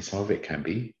 I mean, some of it can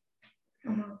be,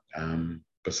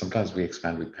 but sometimes we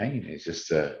expand with pain. It's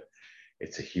just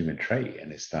it's a human trait,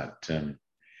 and it's that kind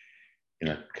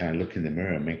of look in the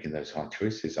mirror and making those hard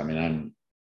choices. I mean,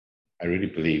 I really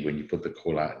believe when you put the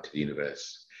call out into the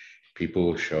universe, people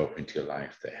will show up into your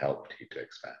life that helped you to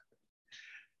expand.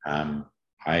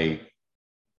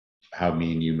 How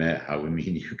me and you met, how me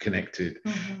and you connected,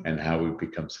 and how we've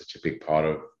become such a big part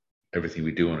of everything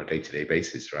we do on a day-to-day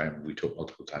basis, right? We talk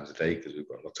multiple times a day because we've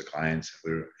got lots of clients,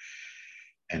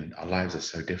 and our lives are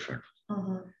so different.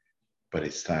 But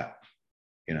it's that,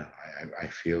 I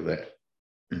feel that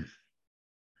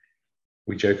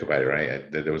we joke about it,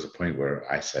 right? There was a point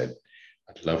where I said,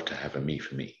 I'd love to have a me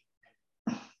for me.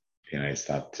 It's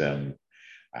that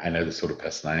I know the sort of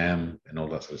person I am and all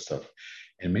that sort of stuff.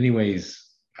 In many ways,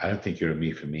 I don't think you're a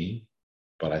me for me,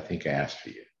 but I think I asked for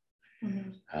you.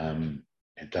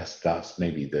 And that's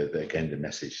maybe the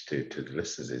message to the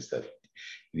listeners is that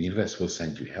the universe will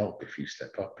send you help if you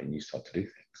step up and you start to do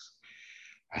things.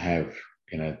 I have,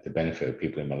 the benefit of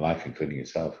people in my life, including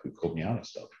yourself, who called me out on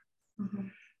stuff.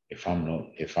 If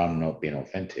I'm not being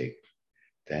authentic,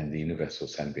 then the universe will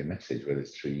send me a message, whether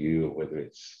it's through you or whether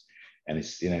it's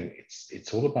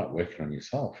all about working on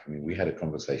yourself. I mean, we had a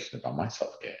conversation about my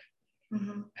self-care,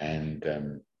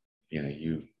 and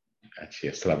you actually,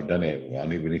 I still haven't done it. Well,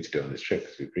 we need to do it on this trip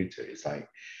because we agreed to it. It's like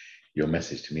your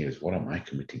message to me is, what am I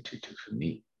committing to for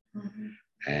me?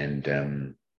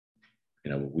 And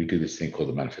we do this thing called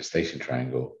the manifestation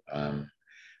triangle,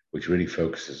 which really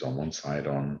focuses on one side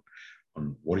on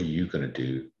what are you going to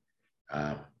do.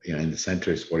 In the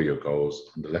center is what are your goals.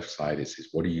 On the left side is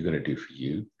what are you going to do for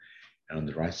you, and on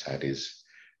the right side is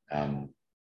how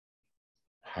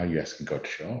are you asking God to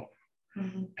show up.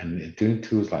 And doing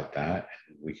tools like that,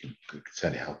 we can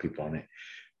certainly help people on it,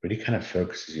 really kind of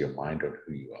focuses your mind on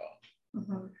who you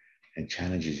are and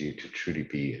challenges you to truly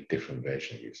be a different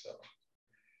version of yourself.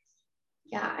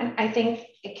 Yeah, and I think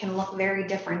it can look very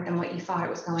different than what you thought it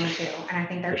was going to. And I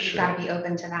think that you've got to be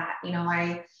open to that.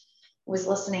 I was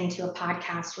listening to a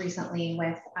podcast recently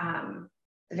with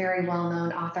the very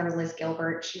well-known author Liz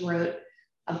Gilbert. She wrote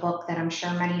a book that I'm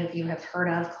sure many of you have heard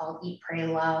of called Eat, Pray,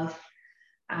 Love.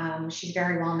 She's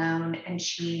very well known, and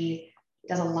she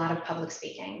does a lot of public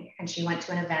speaking. And she went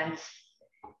to an event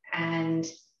and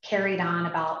carried on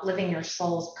about living your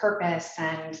soul's purpose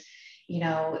and,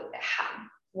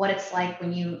 what it's like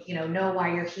when you know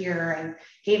why you're here, and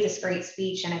gave this great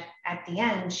speech. And at the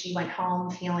end, she went home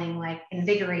feeling like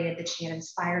invigorated that she had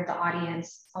inspired the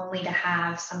audience, only to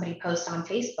have somebody post on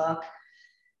Facebook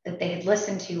that they had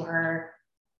listened to her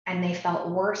and they felt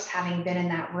worse having been in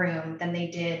that room than they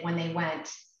did when they went.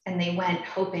 And they went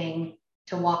hoping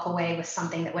to walk away with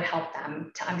something that would help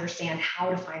them to understand how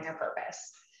to find their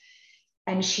purpose.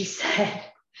 And she said,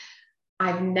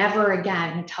 I've never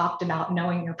again talked about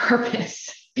knowing your purpose,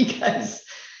 because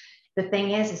the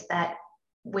thing is that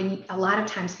when a lot of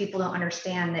times people don't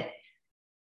understand that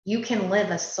you can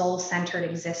live a soul-centered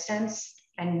existence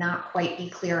and not quite be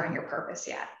clear on your purpose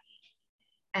yet.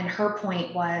 And her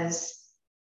point was,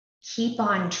 keep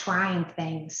on trying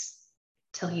things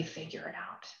till you figure it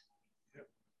out. Yep.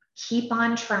 Keep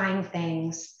on trying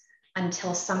things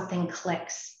until something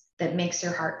clicks that makes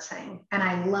your heart sing. And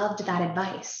I loved that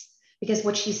advice, because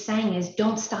what she's saying is,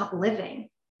 don't stop living.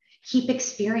 Keep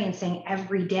experiencing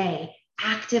every day,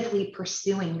 actively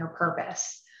pursuing your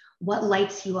purpose. What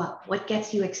lights you up? What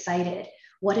gets you excited?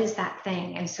 What is that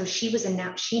thing? And so she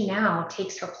now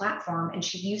takes her platform and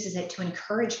she uses it to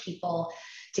encourage people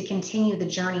to continue the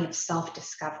journey of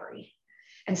self-discovery.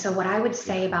 And so what I would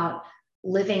say about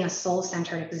living a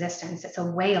soul-centered existence, it's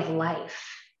a way of life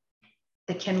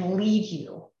that can lead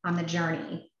you on the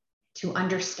journey to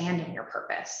understanding your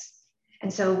purpose.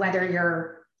 And so whether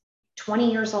you're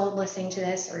 20 years old listening to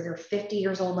this, or you're 50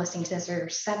 years old listening to this, or you're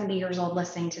 70 years old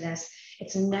listening to this,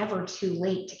 it's never too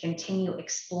late to continue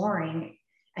exploring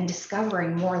and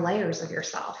discovering more layers of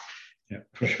yourself. Yeah,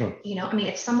 for sure.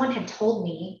 If someone had told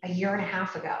me a year and a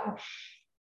half ago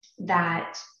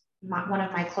that one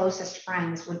of my closest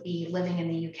friends would be living in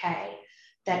the UK,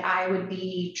 that I would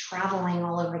be traveling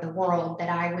all over the world, that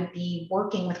I would be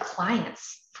working with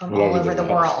clients from all over the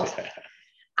world,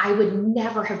 I would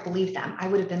never have believed them. I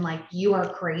would have been like, you are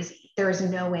crazy. There is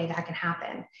no way that can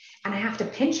happen. And I have to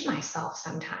pinch myself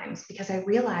sometimes, because I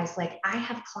realize, like, I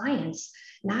have clients,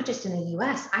 not just in the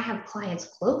US, I have clients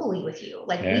globally with you.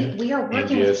 Like, we are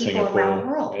working with people around the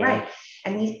world, right?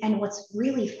 And what's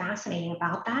really fascinating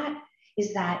about that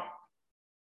is that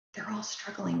they're all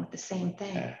struggling with the same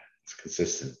thing. Yeah, it's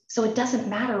consistent. So it doesn't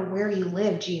matter where you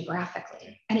live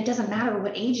geographically, and it doesn't matter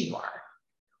what age you are.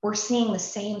 We're seeing the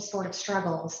same sort of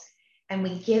struggles, and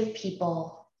we give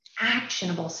people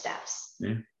actionable steps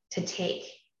to take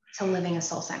to living a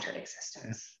soul-centered existence.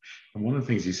 Yeah. And one of the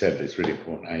things you said is really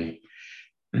important.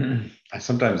 I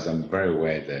sometimes I'm very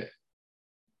aware that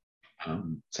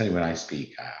certainly when I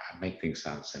speak, I make things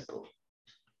sound simple,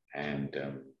 and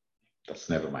that's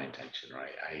never my intention,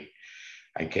 right?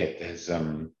 I get there's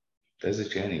a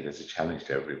journey, there's a challenge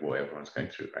to what everyone's going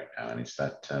through right now, and it's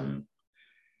that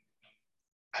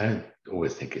I don't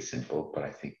always think it's simple, but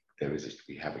I think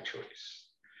we have a choice.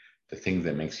 The thing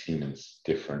that makes humans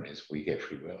different is we get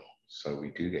free will, so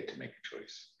we do get to make a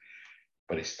choice.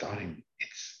 But it's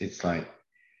like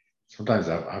sometimes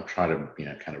I've tried to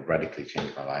kind of radically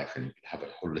change my life and have a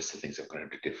whole list of things I'm going to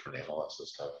do differently and all that sort of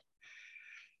stuff.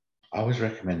 I always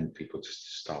recommend people just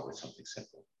to start with something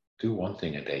simple. Do one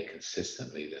thing a day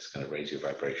consistently that's going to raise your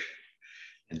vibration,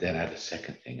 and then add a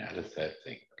second thing, add a third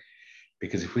thing.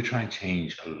 Because if we try and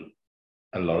change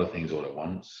a lot of things all at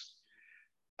once,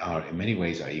 in many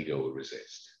ways our ego will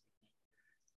resist.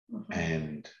 Mm-hmm.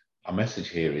 And our message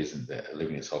here isn't that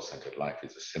living a soul-centered life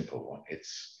is a simple one.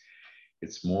 It's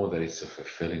more that it's a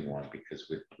fulfilling one, because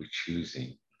we're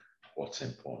choosing what's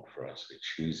important for us. We're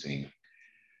choosing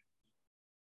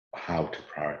how to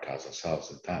prioritize ourselves.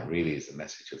 And that really is the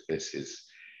message of this is,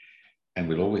 and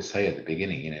we'll always say at the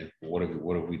beginning, what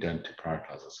have we done to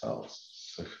prioritize ourselves?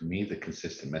 So for me, the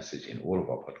consistent message in all of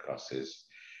our podcasts is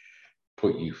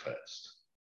put you first,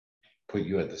 put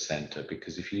you at the center,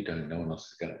 because if you don't, no one else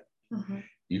is going to. Mm-hmm.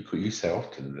 You say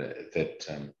often that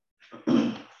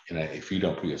if you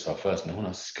don't put yourself first, no one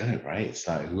else is going to, right? It's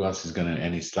like, who else is going to?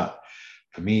 And it's like,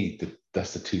 for me,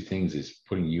 that's the two things, is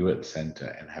putting you at the center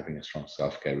and having a strong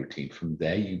self-care routine. From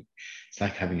there, it's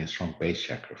like having a strong base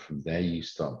chakra. From there, you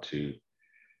start to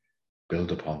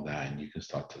build upon that, and you can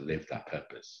start to live that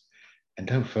purpose. And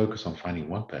don't focus on finding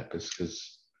one purpose,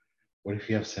 because what if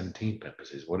you have 17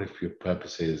 purposes? What if your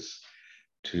purpose is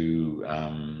to,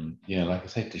 like I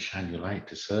said, to shine your light,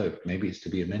 to serve? Maybe it's to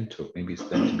be a mentor. Maybe it's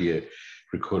then to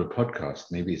record a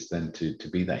podcast. Maybe it's then to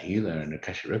be that healer and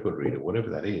Akashic record reader, whatever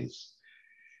that is.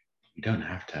 You don't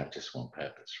have to have just one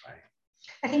purpose, right?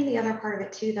 I think the other part of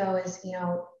it too, though, is,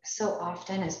 so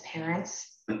often as parents,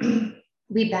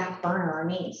 we back burner our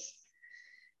needs.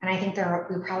 And I think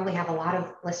we probably have a lot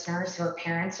of listeners who are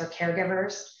parents or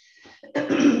caregivers.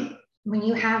 When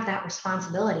you have that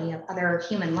responsibility of other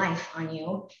human life on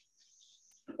you,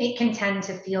 it can tend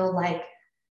to feel like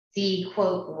the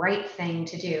quote right thing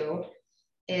to do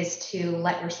is to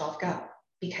let yourself go,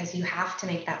 because you have to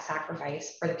make that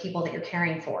sacrifice for the people that you're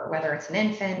caring for, whether it's an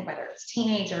infant, whether it's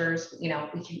teenagers.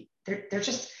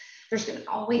 There's going to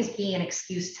always be an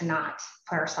excuse to not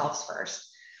put ourselves first.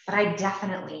 But I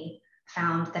definitely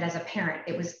found that as a parent,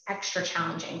 it was extra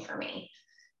challenging for me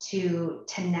to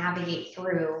navigate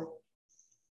through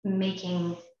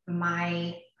making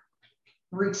my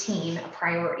routine a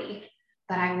priority.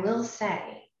 But I will say,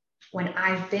 when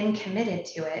I've been committed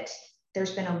to it,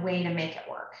 there's been a way to make it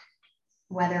work.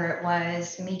 Whether it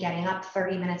was me getting up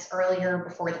 30 minutes earlier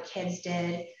before the kids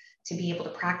did to be able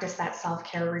to practice that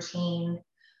self-care routine,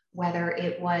 whether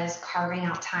it was carving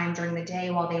out time during the day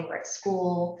while they were at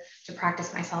school to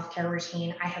practice my self-care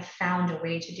routine, I have found a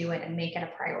way to do it and make it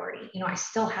a priority. I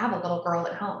still have a little girl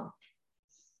at home.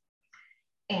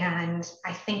 And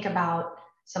I think about,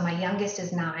 so my youngest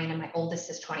is 9 and my oldest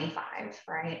is 25,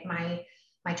 right? My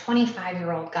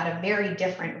 25-year-old got a very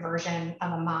different version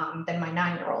of a mom than my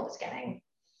 9-year-old is getting.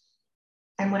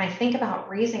 And when I think about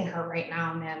raising her right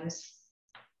now, Mims,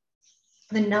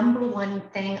 the number one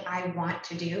thing I want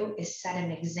to do is set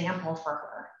an example for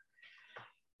her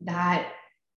that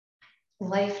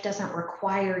life doesn't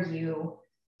require you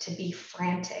to be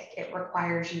frantic. It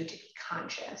requires you to be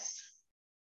conscious.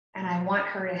 And I want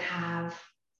her to have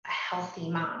a healthy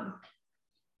mom.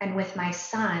 And with my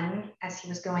son, as he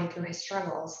was going through his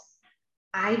struggles,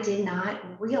 I did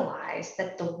not realize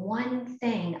that the one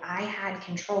thing I had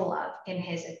control of in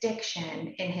his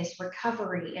addiction, in his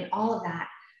recovery, in all of that,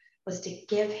 was to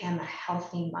give him a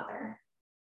healthy mother.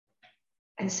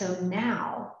 And so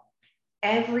now,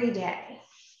 every day,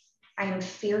 I am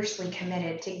fiercely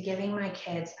committed to giving my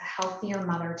kids a healthier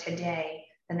mother today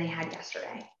than they had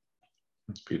yesterday.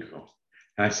 That's beautiful.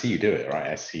 And I see you do it, right?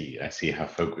 I see how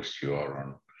focused you are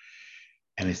on,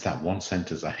 and it's that one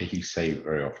sentence I hear you say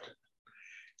very often.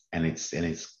 And it's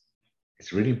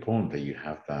really important that you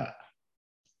have that.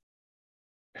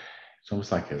 It's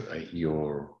almost like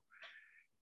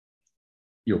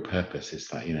your purpose is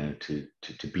that,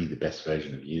 to be the best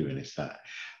version of you. And it's that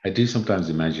I do sometimes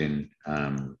imagine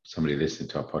somebody listening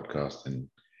to our podcast and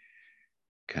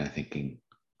kind of thinking,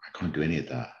 I can't do any of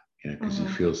that, because you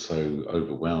feel so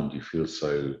overwhelmed. You feel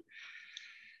so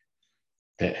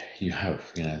that you have,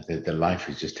 the life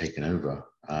is just taken over.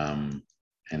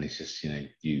 And it's just,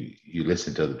 you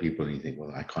listen to other people and you think,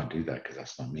 well, I can't do that because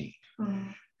that's not me.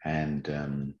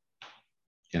 And,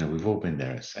 we've all been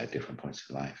there at different points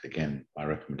in life. Again, my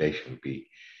recommendation would be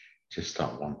just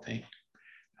start one thing.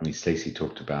 I mean, Stacey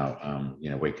talked about,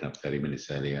 waking up 30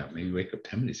 minutes earlier, maybe wake up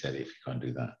 10 minutes earlier if you can't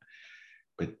do that.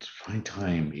 But find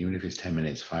time, even if it's 10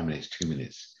 minutes, 5 minutes, 2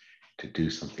 minutes, to do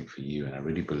something for you. And I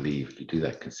really believe if you do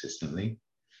that consistently,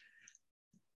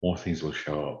 more things will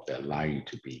show up that allow you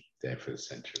to be there for the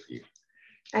center of you.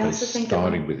 I also think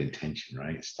starting with intention,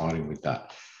 right? Starting with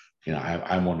that,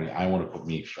 I want to put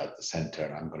me at the center,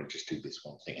 and I'm going to just do this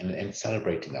one thing, and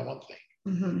celebrating that one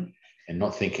thing, and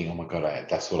not thinking, oh my God,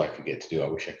 that's all I could get to do. I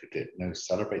wish I could do it. No,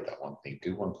 celebrate that one thing,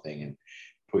 do one thing, and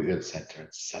put you at the center and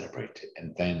celebrate it,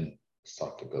 and then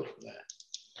start to build from there.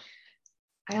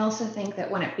 I also think that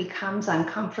when it becomes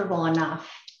uncomfortable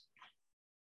enough,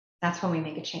 that's when we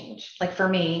make a change. Like for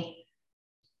me,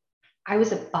 I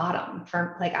was at bottom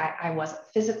for I wasn't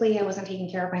physically, I wasn't taking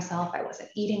care of myself. I wasn't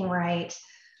eating right.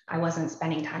 I wasn't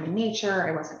spending time in nature.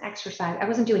 I wasn't exercising. I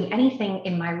wasn't doing anything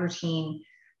in my routine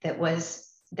that was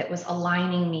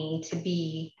aligning me to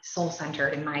be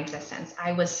soul-centered in my existence.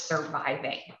 I was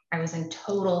surviving. I was in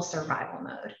total survival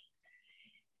mode.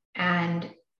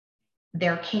 And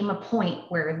there came a point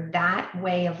where that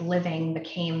way of living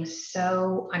became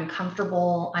so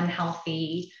uncomfortable,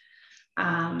 unhealthy,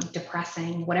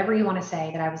 depressing, whatever you want to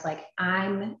say, that I was like,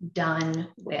 I'm done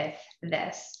with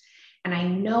this. And I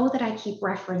know that I keep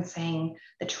referencing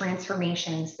the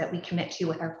transformations that we commit to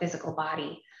with our physical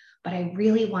body, but I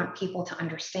really want people to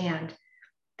understand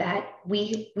that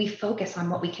we focus on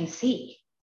what we can see,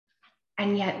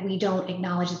 and yet we don't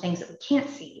acknowledge the things that we can't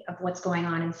see of what's going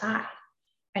on inside.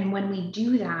 And when we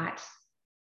do that,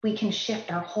 we can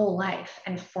shift our whole life.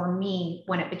 And for me,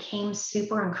 when it became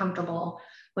super uncomfortable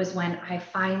was when I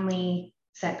finally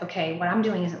said, okay, what I'm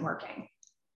doing isn't working.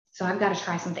 So I've got to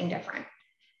try something different.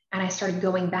 And I started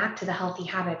going back to the healthy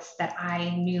habits that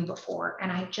I knew before.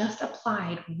 And I just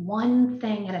applied one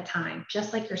thing at a time,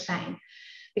 just like you're saying,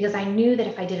 because I knew that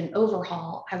if I did an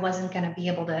overhaul, I wasn't going to be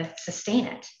able to sustain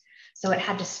it. So it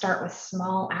had to start with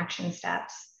small action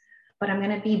steps. But I'm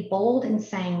going to be bold in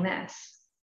saying this.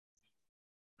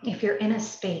 If you're in a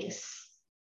space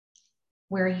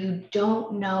where you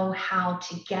don't know how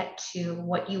to get to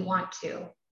what you want to,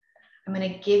 I'm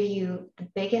going to give you the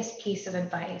biggest piece of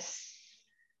advice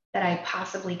that I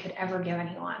possibly could ever give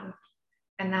anyone.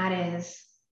 And that is,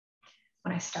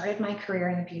 when I started my career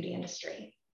in the beauty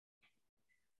industry,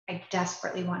 I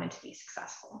desperately wanted to be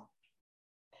successful.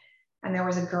 And there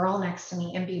was a girl next to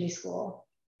me in beauty school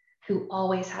who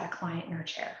always had a client in her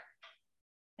chair,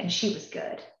 and she was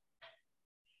good.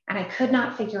 And I could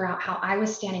not figure out how I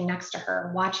was standing next to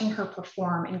her, watching her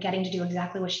perform and getting to do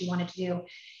exactly what she wanted to do.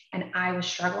 And I was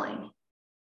struggling.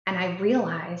 And I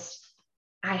realized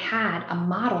I had a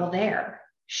model there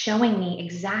showing me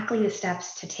exactly the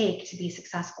steps to take to be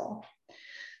successful.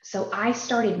 So I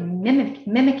started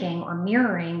mimicking or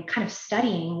mirroring, kind of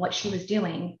studying what she was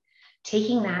doing,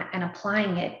 taking that and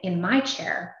applying it in my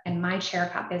chair, and my chair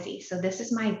got busy. So this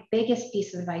is my biggest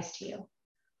piece of advice to you.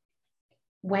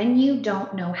 When you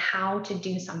don't know how to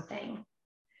do something,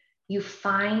 you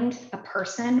find a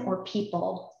person or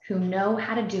people who know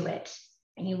how to do it,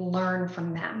 and you learn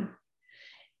from them.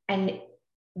 And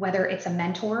whether it's a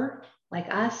mentor like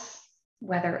us,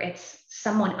 whether it's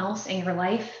someone else in your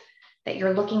life that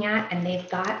you're looking at and they've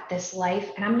got this life,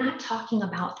 and I'm not talking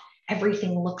about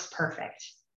everything looks perfect.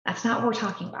 That's not what we're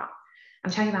talking about.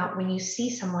 I'm talking about when you see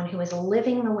someone who is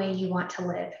living the way you want to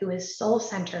live, who is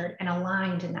soul-centered and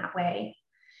aligned in that way,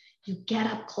 you get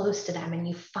up close to them and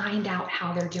you find out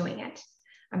how they're doing it.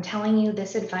 I'm telling you,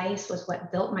 this advice was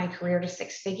what built my career to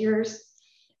 6 figures.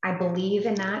 I believe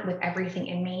in that with everything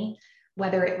in me,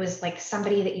 whether it was like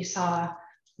somebody that you saw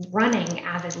running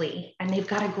avidly and they've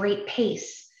got a great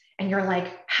pace, and you're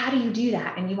like, how do you do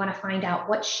that? And you want to find out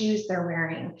what shoes they're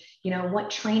wearing, what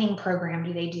training program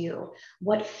do they do?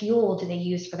 What fuel do they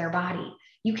use for their body?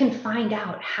 You can find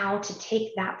out how to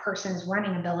take that person's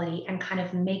running ability and kind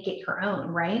of make it your own,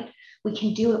 right? We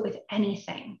can do it with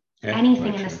anything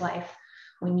in this life.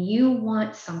 When you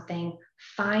want something,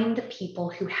 find the people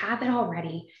who have it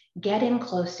already, get in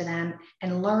close to them,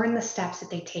 and learn the steps that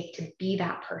they take to be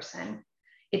that person.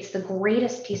 It's the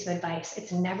greatest piece of advice.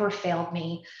 It's never failed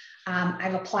me.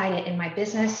 I've applied it in my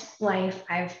business life.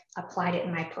 I've applied it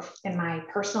in my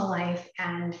personal life.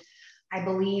 And I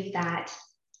believe that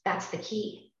that's the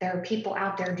key. There are people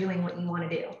out there doing what you want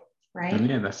to do, right? And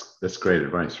yeah, that's great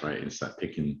advice, right? It's like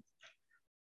picking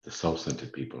the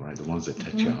soul-centered people, right? The ones that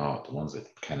touch your heart, the ones that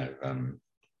kind of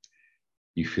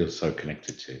you feel so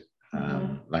connected to.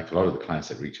 Like a lot of the clients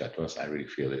that reach out to us, I really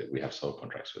feel it. We have soul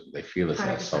contracts with them. They feel us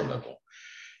at a soul level.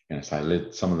 You know,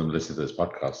 so some of them listen to this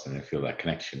podcast and they feel that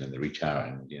connection and they reach out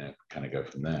and, you know, kind of go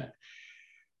from there.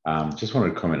 Just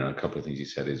wanted to comment on a couple of things you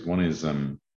said. One is,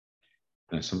 you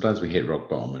know, sometimes we hit rock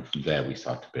bottom and from there we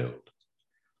start to build.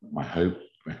 My hope,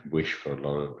 wish for a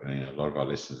lot of our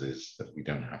listeners is that we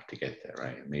don't have to get there,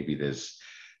 right? Maybe there's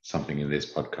something in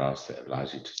this podcast that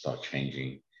allows you to start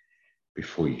changing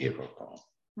before you hit rock bottom.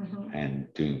 And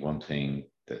doing one thing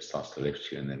that starts to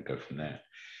lift you and then go from there.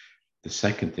 The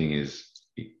second thing is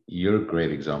you're a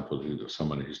great example of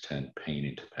someone who's turned pain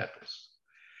into purpose.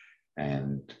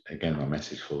 And again, my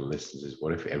message for the listeners is,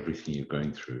 what if everything you're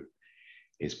going through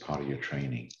is part of your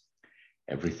training?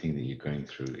 Everything that you're going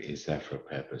through is there for a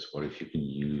purpose. What if you can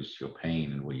use your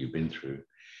pain and what you've been through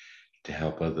to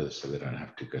help others so they don't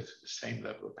have to go through the same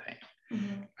level of pain?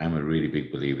 I'm a really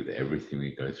big believer that everything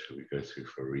we go through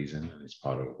for a reason, and it's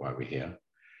part of why we're here.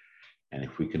 And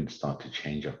if we can start to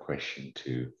change our question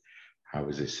to, how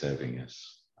is this serving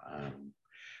us? You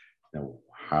know,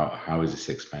 how is this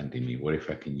expanding me? What if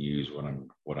I can use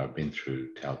what I've been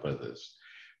through to help others?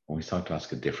 When we start to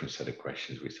ask a different set of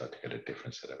questions, we start to get a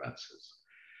different set of answers.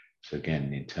 So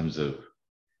again, in terms of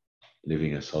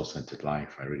living a soul-centered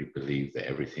life, I really believe that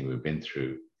everything we've been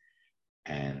through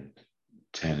and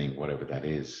turning whatever that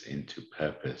is into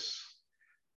purpose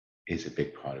is a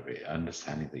big part of it.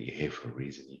 Understanding that you're here for a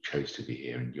reason, you chose to be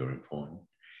here and you're important,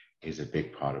 is a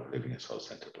big part of living a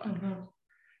soul-centered life.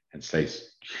 And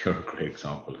Stace, you're a great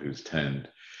example who's turned,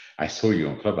 I saw you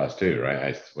on Clubhouse too,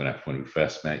 right? When we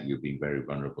first met, you being very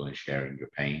vulnerable and sharing your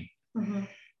pain.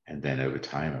 And then over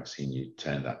time, I've seen you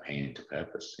turn that pain into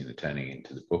purpose, you know, turning it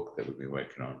into the book that we've been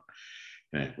working on.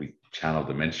 You know, we channeled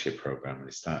the mentorship program, and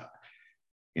it's that,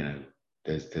 you know,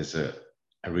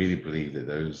 I really believe that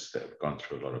those that have gone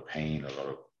through a lot of pain, a lot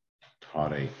of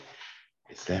heartache,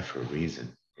 it's there for a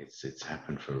reason. It's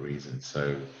happened for a reason.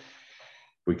 So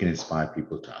we can inspire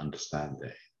people to understand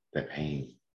that their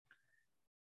pain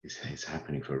is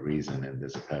happening for a reason and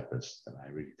there's a purpose, then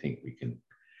I really think we can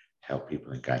help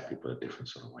people and guide people a different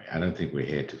sort of way. I don't think we're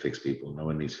here to fix people. No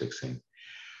one needs fixing.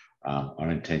 Our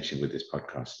intention with this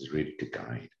podcast is really to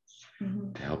guide,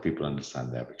 to help people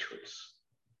understand they have a choice.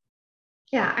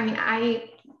 Yeah, I mean, I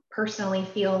personally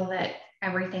feel that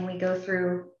everything we go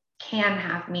through can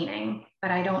have meaning,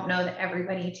 but I don't know that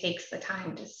everybody takes the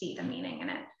time to see the meaning in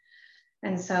it.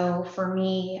 And so for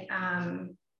me,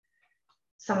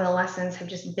 some of the lessons have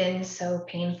just been so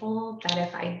painful that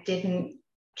if I didn't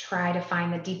try to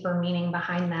find the deeper meaning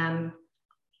behind them,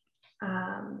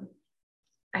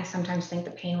 I sometimes think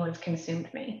the pain would have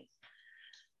consumed me.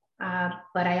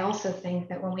 But I also think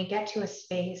that when we get to a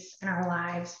space in our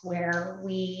lives where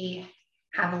we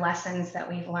have lessons that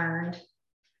we've learned,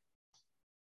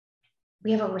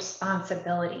 we have a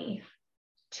responsibility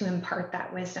to impart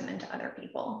that wisdom into other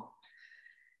people.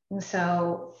 And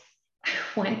so I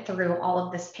went through all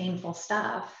of this painful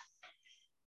stuff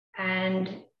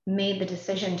and made the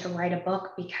decision to write a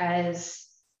book because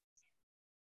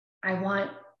I want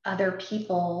other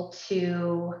people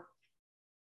to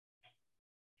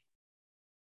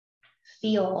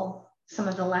feel some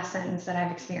of the lessons that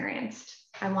I've experienced.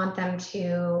 I want them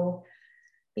to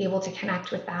be able to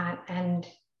connect with that and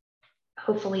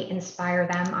hopefully inspire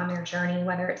them on their journey,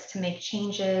 whether it's to make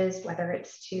changes, whether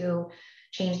it's to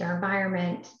change their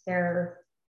environment, their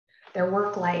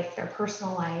work life, their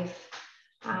personal life.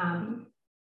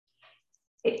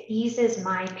 It eases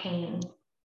my pain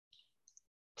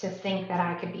to think that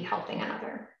I could be helping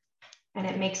another. And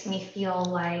it makes me feel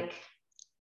like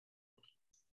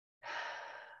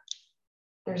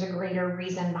there's a greater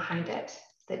reason behind it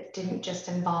that didn't just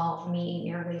involve me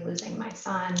nearly losing my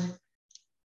son,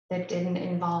 that didn't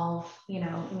involve, you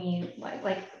know, me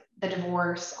like the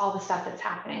divorce, all the stuff that's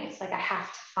happening. It's like I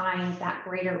have to find that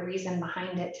greater reason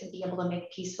behind it to be able to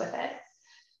make peace with it.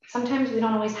 Sometimes we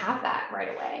don't always have that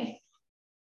right away.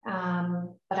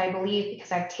 But I believe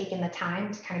because I've taken the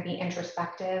time to kind of be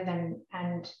introspective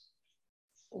and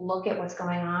look at what's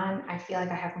going on, I feel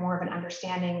like I have more of an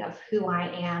understanding of who I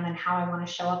am and how I want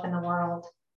to show up in the world.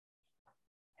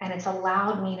 And it's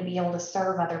allowed me to be able to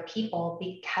serve other people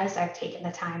because I've taken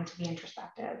the time to be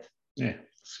introspective. Yeah,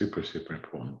 super, super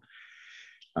important.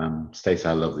 Stacey,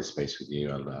 I love this space with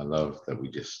you. I love that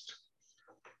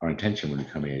our intention when we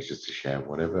come here is just to share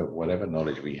whatever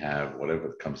knowledge we have,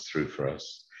 whatever comes through for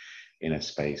us in a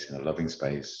space, in a loving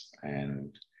space.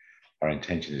 And our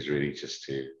intention is really just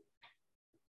to,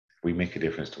 if we make a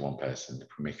difference to one person, if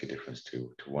we make a difference to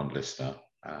one listener,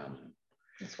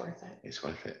 it's worth it. It's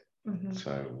worth it. Mm-hmm.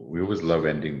 So we always love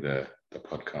ending the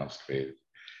podcast with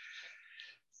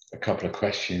a couple of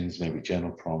questions, maybe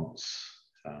journal prompts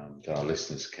that our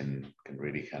listeners can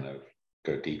really kind of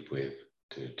go deep with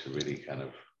to really kind of,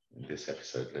 in this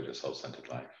episode, live a soul-centered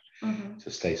life. Mm-hmm. So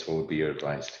Stace, what would be your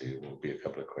advice what would be a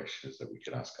couple of questions that we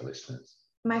could ask our listeners?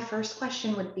 My first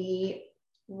question would be,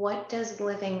 what does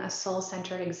living a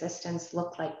soul-centered existence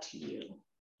look like to you?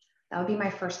 That would be my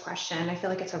first question. I feel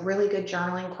like it's a really good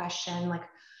journaling question. Like,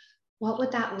 what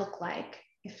would that look like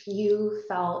if you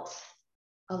felt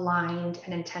aligned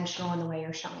and intentional in the way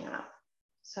you're showing up?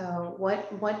 So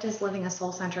what does living a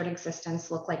soul-centered existence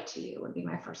look like to you would be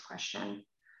my first question.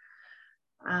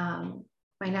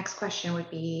 My next question would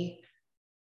be,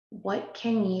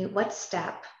 what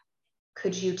step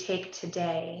could you take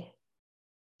today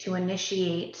to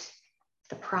initiate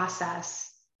the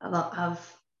process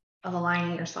of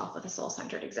aligning yourself with a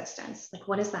soul-centered existence? Like,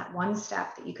 what is that one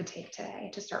step that you could take today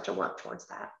to start to work towards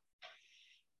that?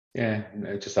 Yeah,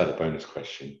 just add a bonus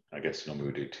question. I guess normally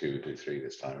we do 2, do 3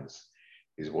 this time.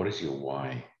 Is what is your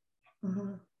why?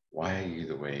 Mm-hmm. Why are you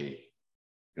the way,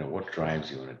 what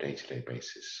drives you on a day-to-day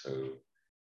basis? So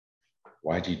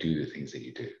why do you do the things that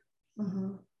you do?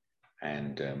 Mm-hmm.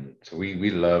 And so we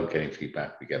love getting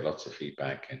feedback. We get lots of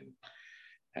feedback,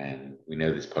 and we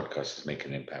know this podcast is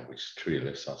making an impact, which truly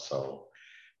lifts our soul.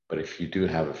 But if you do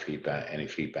have any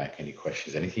feedback, any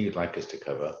questions, anything you'd like us to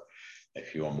cover,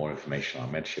 if you want more information on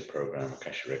our mentorship program,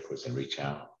 Akashic Records, then reach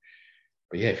out.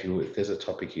 But yeah, if there's a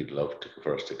topic you'd love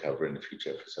for us to cover in the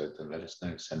future episode, then let us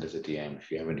know. Send us a DM. If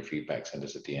you have any feedback, send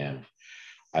us a DM.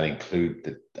 I'll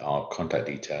include our contact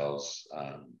details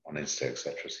on Insta,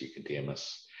 etc., so you can DM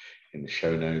us in the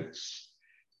show notes.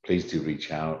 Please do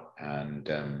reach out,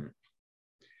 and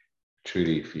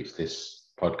truly, if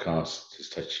this podcast has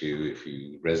touched you, if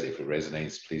it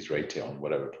resonates, please rate it on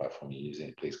whatever platform you're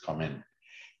using. Please comment.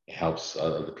 It helps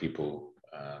other people.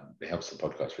 It helps the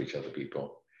podcast reach other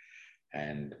people.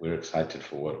 And we're excited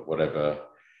for whatever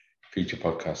future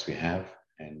podcasts we have.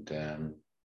 And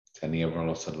sending everyone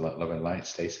lots of love and light.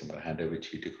 Stacey, I'm going to hand over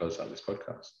to you to close out this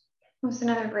podcast. It was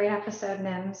another great episode,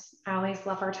 Nims. I always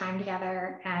love our time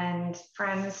together. And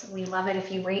friends, we love it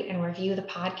if you rate and review the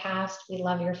podcast. We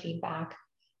love your feedback.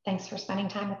 Thanks for spending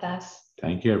time with us.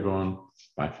 Thank you, everyone.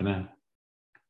 Bye for now.